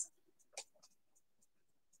times.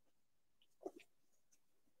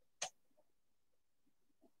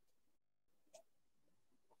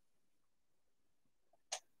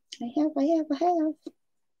 I have.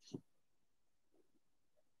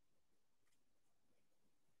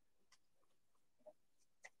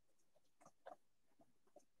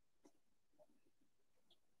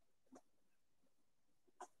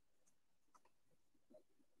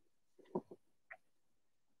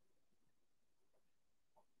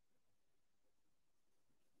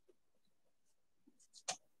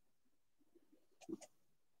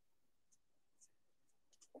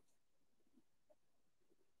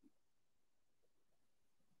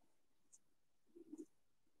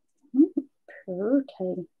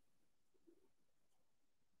 Pretty.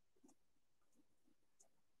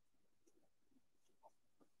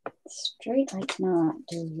 Straight I cannot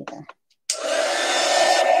do either.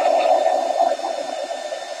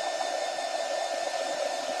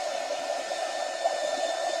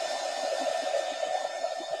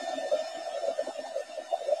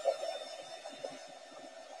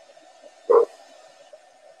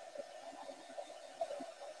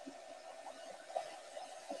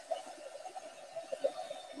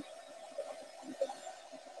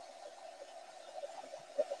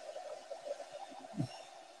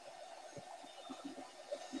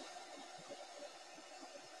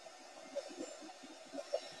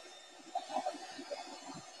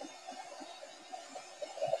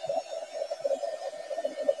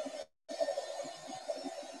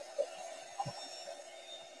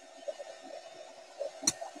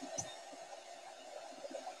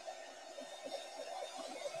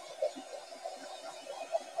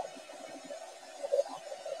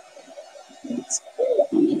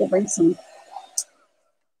 bring some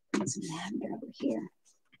lavender over here.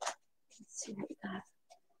 Let's see what we got.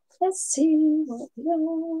 Let's see what we got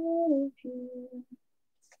over here.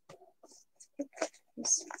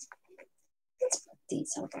 Let's put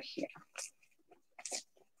these over here.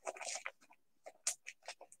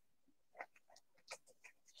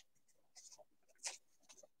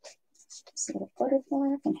 So the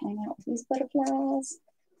butterfly can hang out with these butterflies.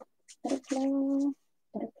 Butterfly,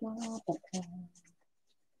 butterfly, butterfly.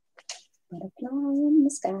 Butterfly in the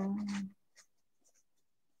sky.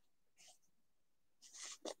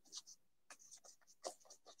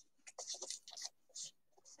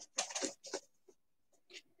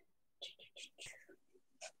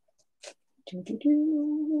 Do, do,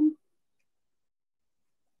 do.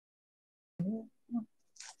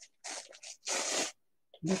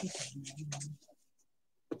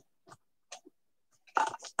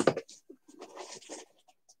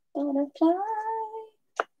 Butterfly,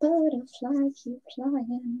 butterfly, keep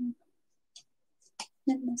flying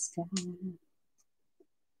in the sky.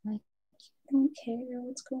 Like you don't care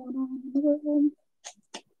what's going on in the world,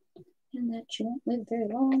 and that you won't live very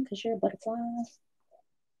long because you're a butterfly.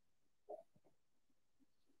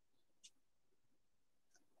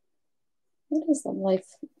 What is the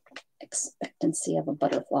life expectancy of a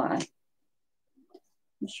butterfly?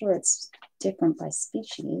 I'm sure it's different by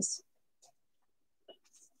species.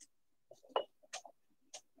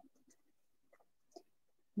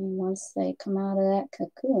 And once they come out of that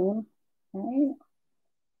cocoon, right?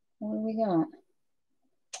 What do we got?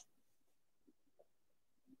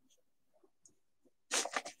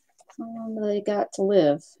 How long do they got to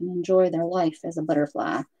live and enjoy their life as a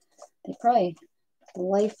butterfly? They probably, the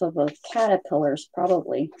life of a caterpillar is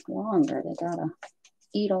probably longer. They gotta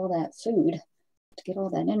eat all that food to get all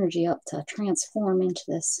that energy up to transform into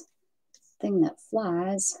this thing that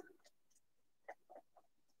flies.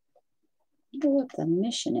 I wonder what the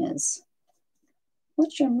mission is.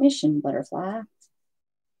 What's your mission, butterfly?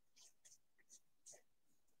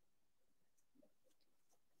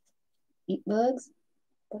 Eat bugs?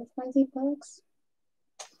 Butterflies eat bugs?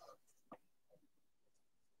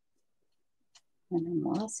 And then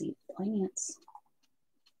moths eat plants.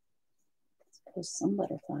 I suppose some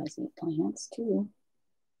butterflies eat plants too.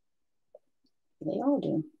 They all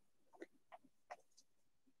do.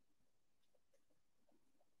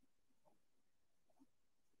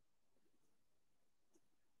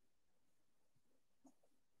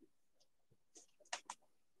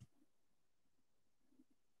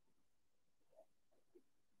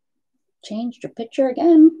 Changed your picture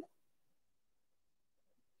again.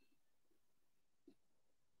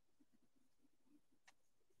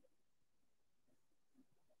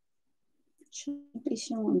 Should be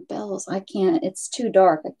showing bells. I can't, it's too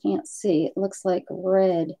dark. I can't see. It looks like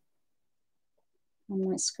red on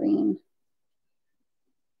my screen.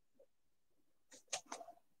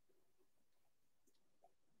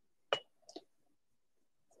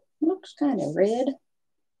 Looks kind of red.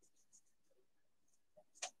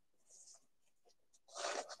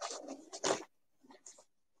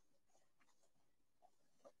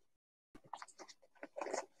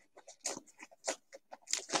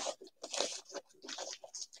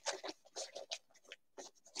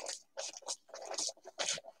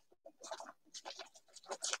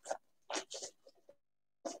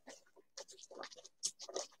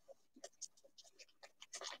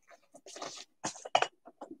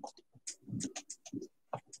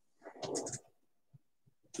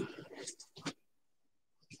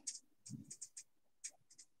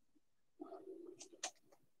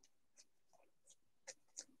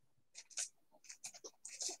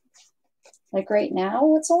 Like right now,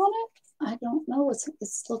 what's on it? I don't know. It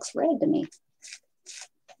looks red to me.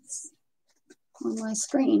 It's on my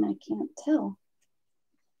screen, I can't tell.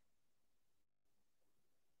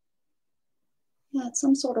 Yeah, it's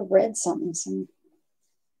some sort of red something.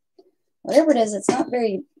 Whatever it is, it's not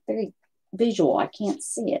very visual. I can't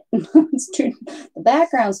see it. It's too, the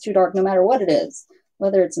background's too dark no matter what it is,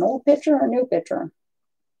 whether it's an old picture or a new picture.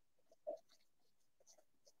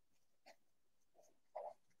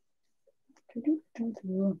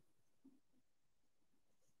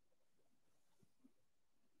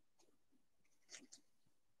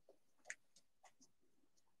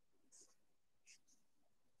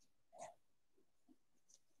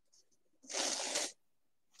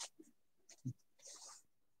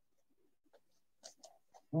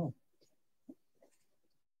 Oh.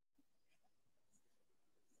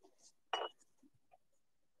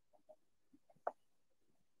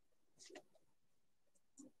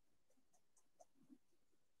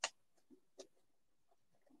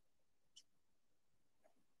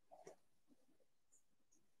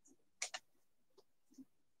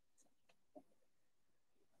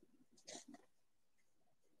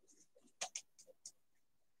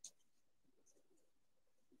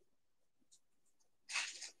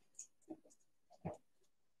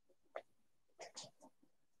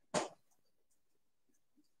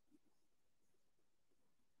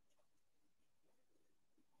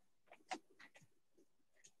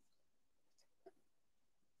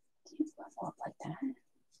 go up like that.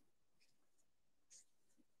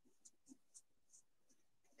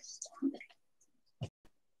 Stop it.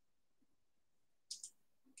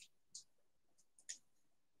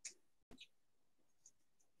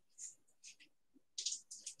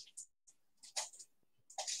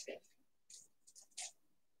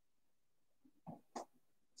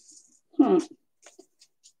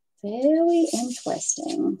 Very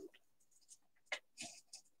interesting.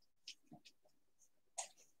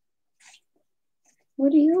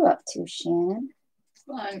 What are you up to, Shannon?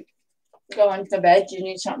 I'm going to bed. Do you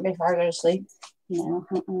need something before I go to sleep? No,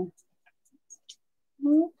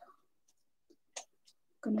 Nope.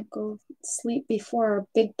 Gonna go sleep before our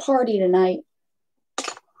big party tonight.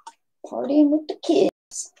 Partying with the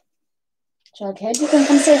kids. Jughead, you gonna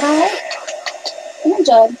come say hi? Come on,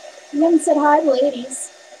 Jug. You haven't said hi,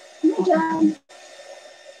 ladies. Come on, Jug.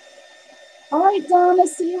 All right, Donna.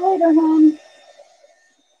 See you later, hon.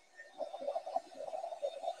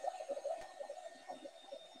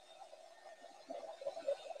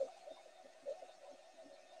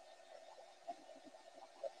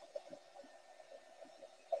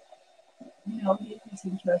 You know, he's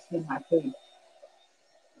interested in my food.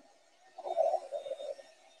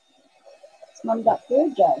 Mom got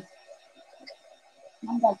food, Jug.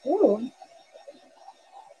 Mom got food.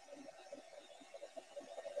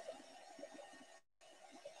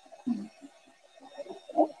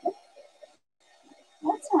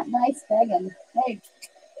 That's not nice, begging. Hey,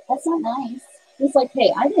 that's not nice. He's like,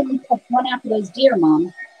 hey, I didn't run after those deer,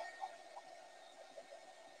 Mom.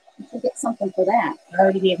 You should get something for that. I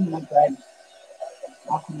already gave him my bread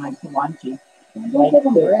off of my Kawanchi. Don't give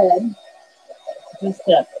him bread. Just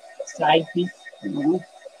a side piece.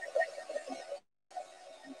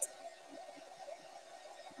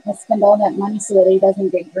 I spend all that money so that he doesn't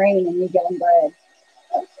get grain and you get him bread.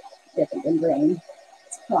 Different than grain.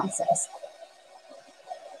 It's processed.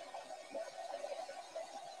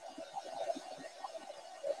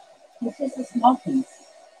 This is a small piece.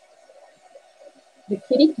 The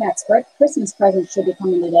kitty cat's Christmas present should be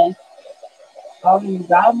coming today. Oh, you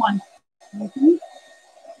got one. Mm-hmm.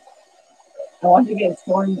 I want to get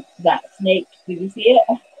torn that snake. Did you see it?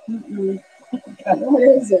 Mm-mm. What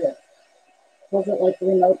is it? Was it like a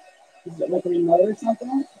remote? Is it like a remote or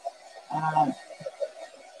something? I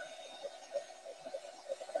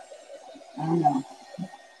don't know.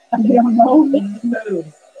 You don't know? It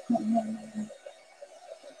moves.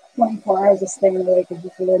 24 hours of staying awake is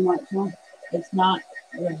just a little much, huh? It's not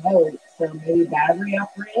remote, so maybe battery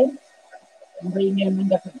operated. And bring them in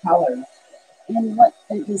different colors. And what,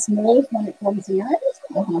 it just moves when it comes near it?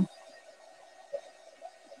 Uh-huh.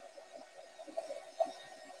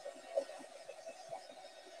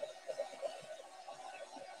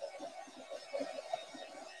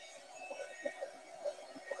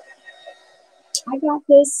 I got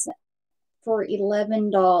this for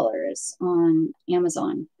 $11 on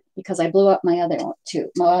Amazon because I blew up my other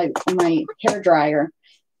two, my hair dryer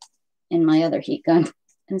and my other heat gun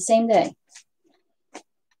in the same day.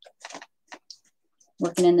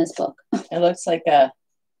 Working in this book. It looks like a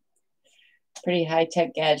pretty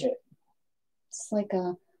high-tech gadget. It's like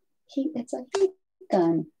a heat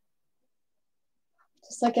gun.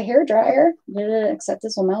 Just like a hair dryer, except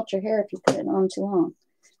this will melt your hair if you put it on too long.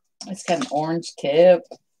 It's got an orange tip.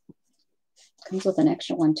 Comes with an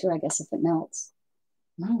extra one too, I guess, if it melts.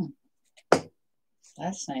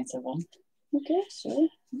 That's nice of them. Okay, sure.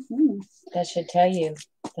 Mm-hmm. That should tell you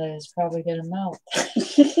that it's probably going to melt.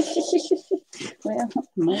 Well,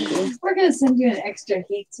 maybe. We're going to send you an extra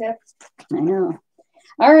heat tip. I know.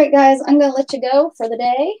 All right, guys, I'm going to let you go for the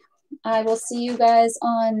day. I will see you guys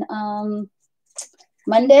on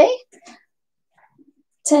Monday,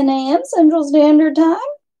 10 a.m. Central Standard Time.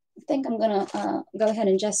 I think I'm going to go ahead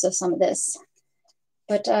and gesso some of this.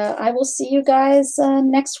 But I will see you guys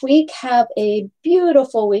next week. Have a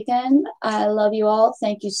beautiful weekend. I love you all.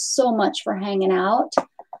 Thank you so much for hanging out.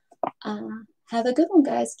 Have a good one,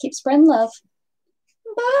 guys. Keep spreading love.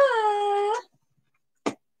 Bye.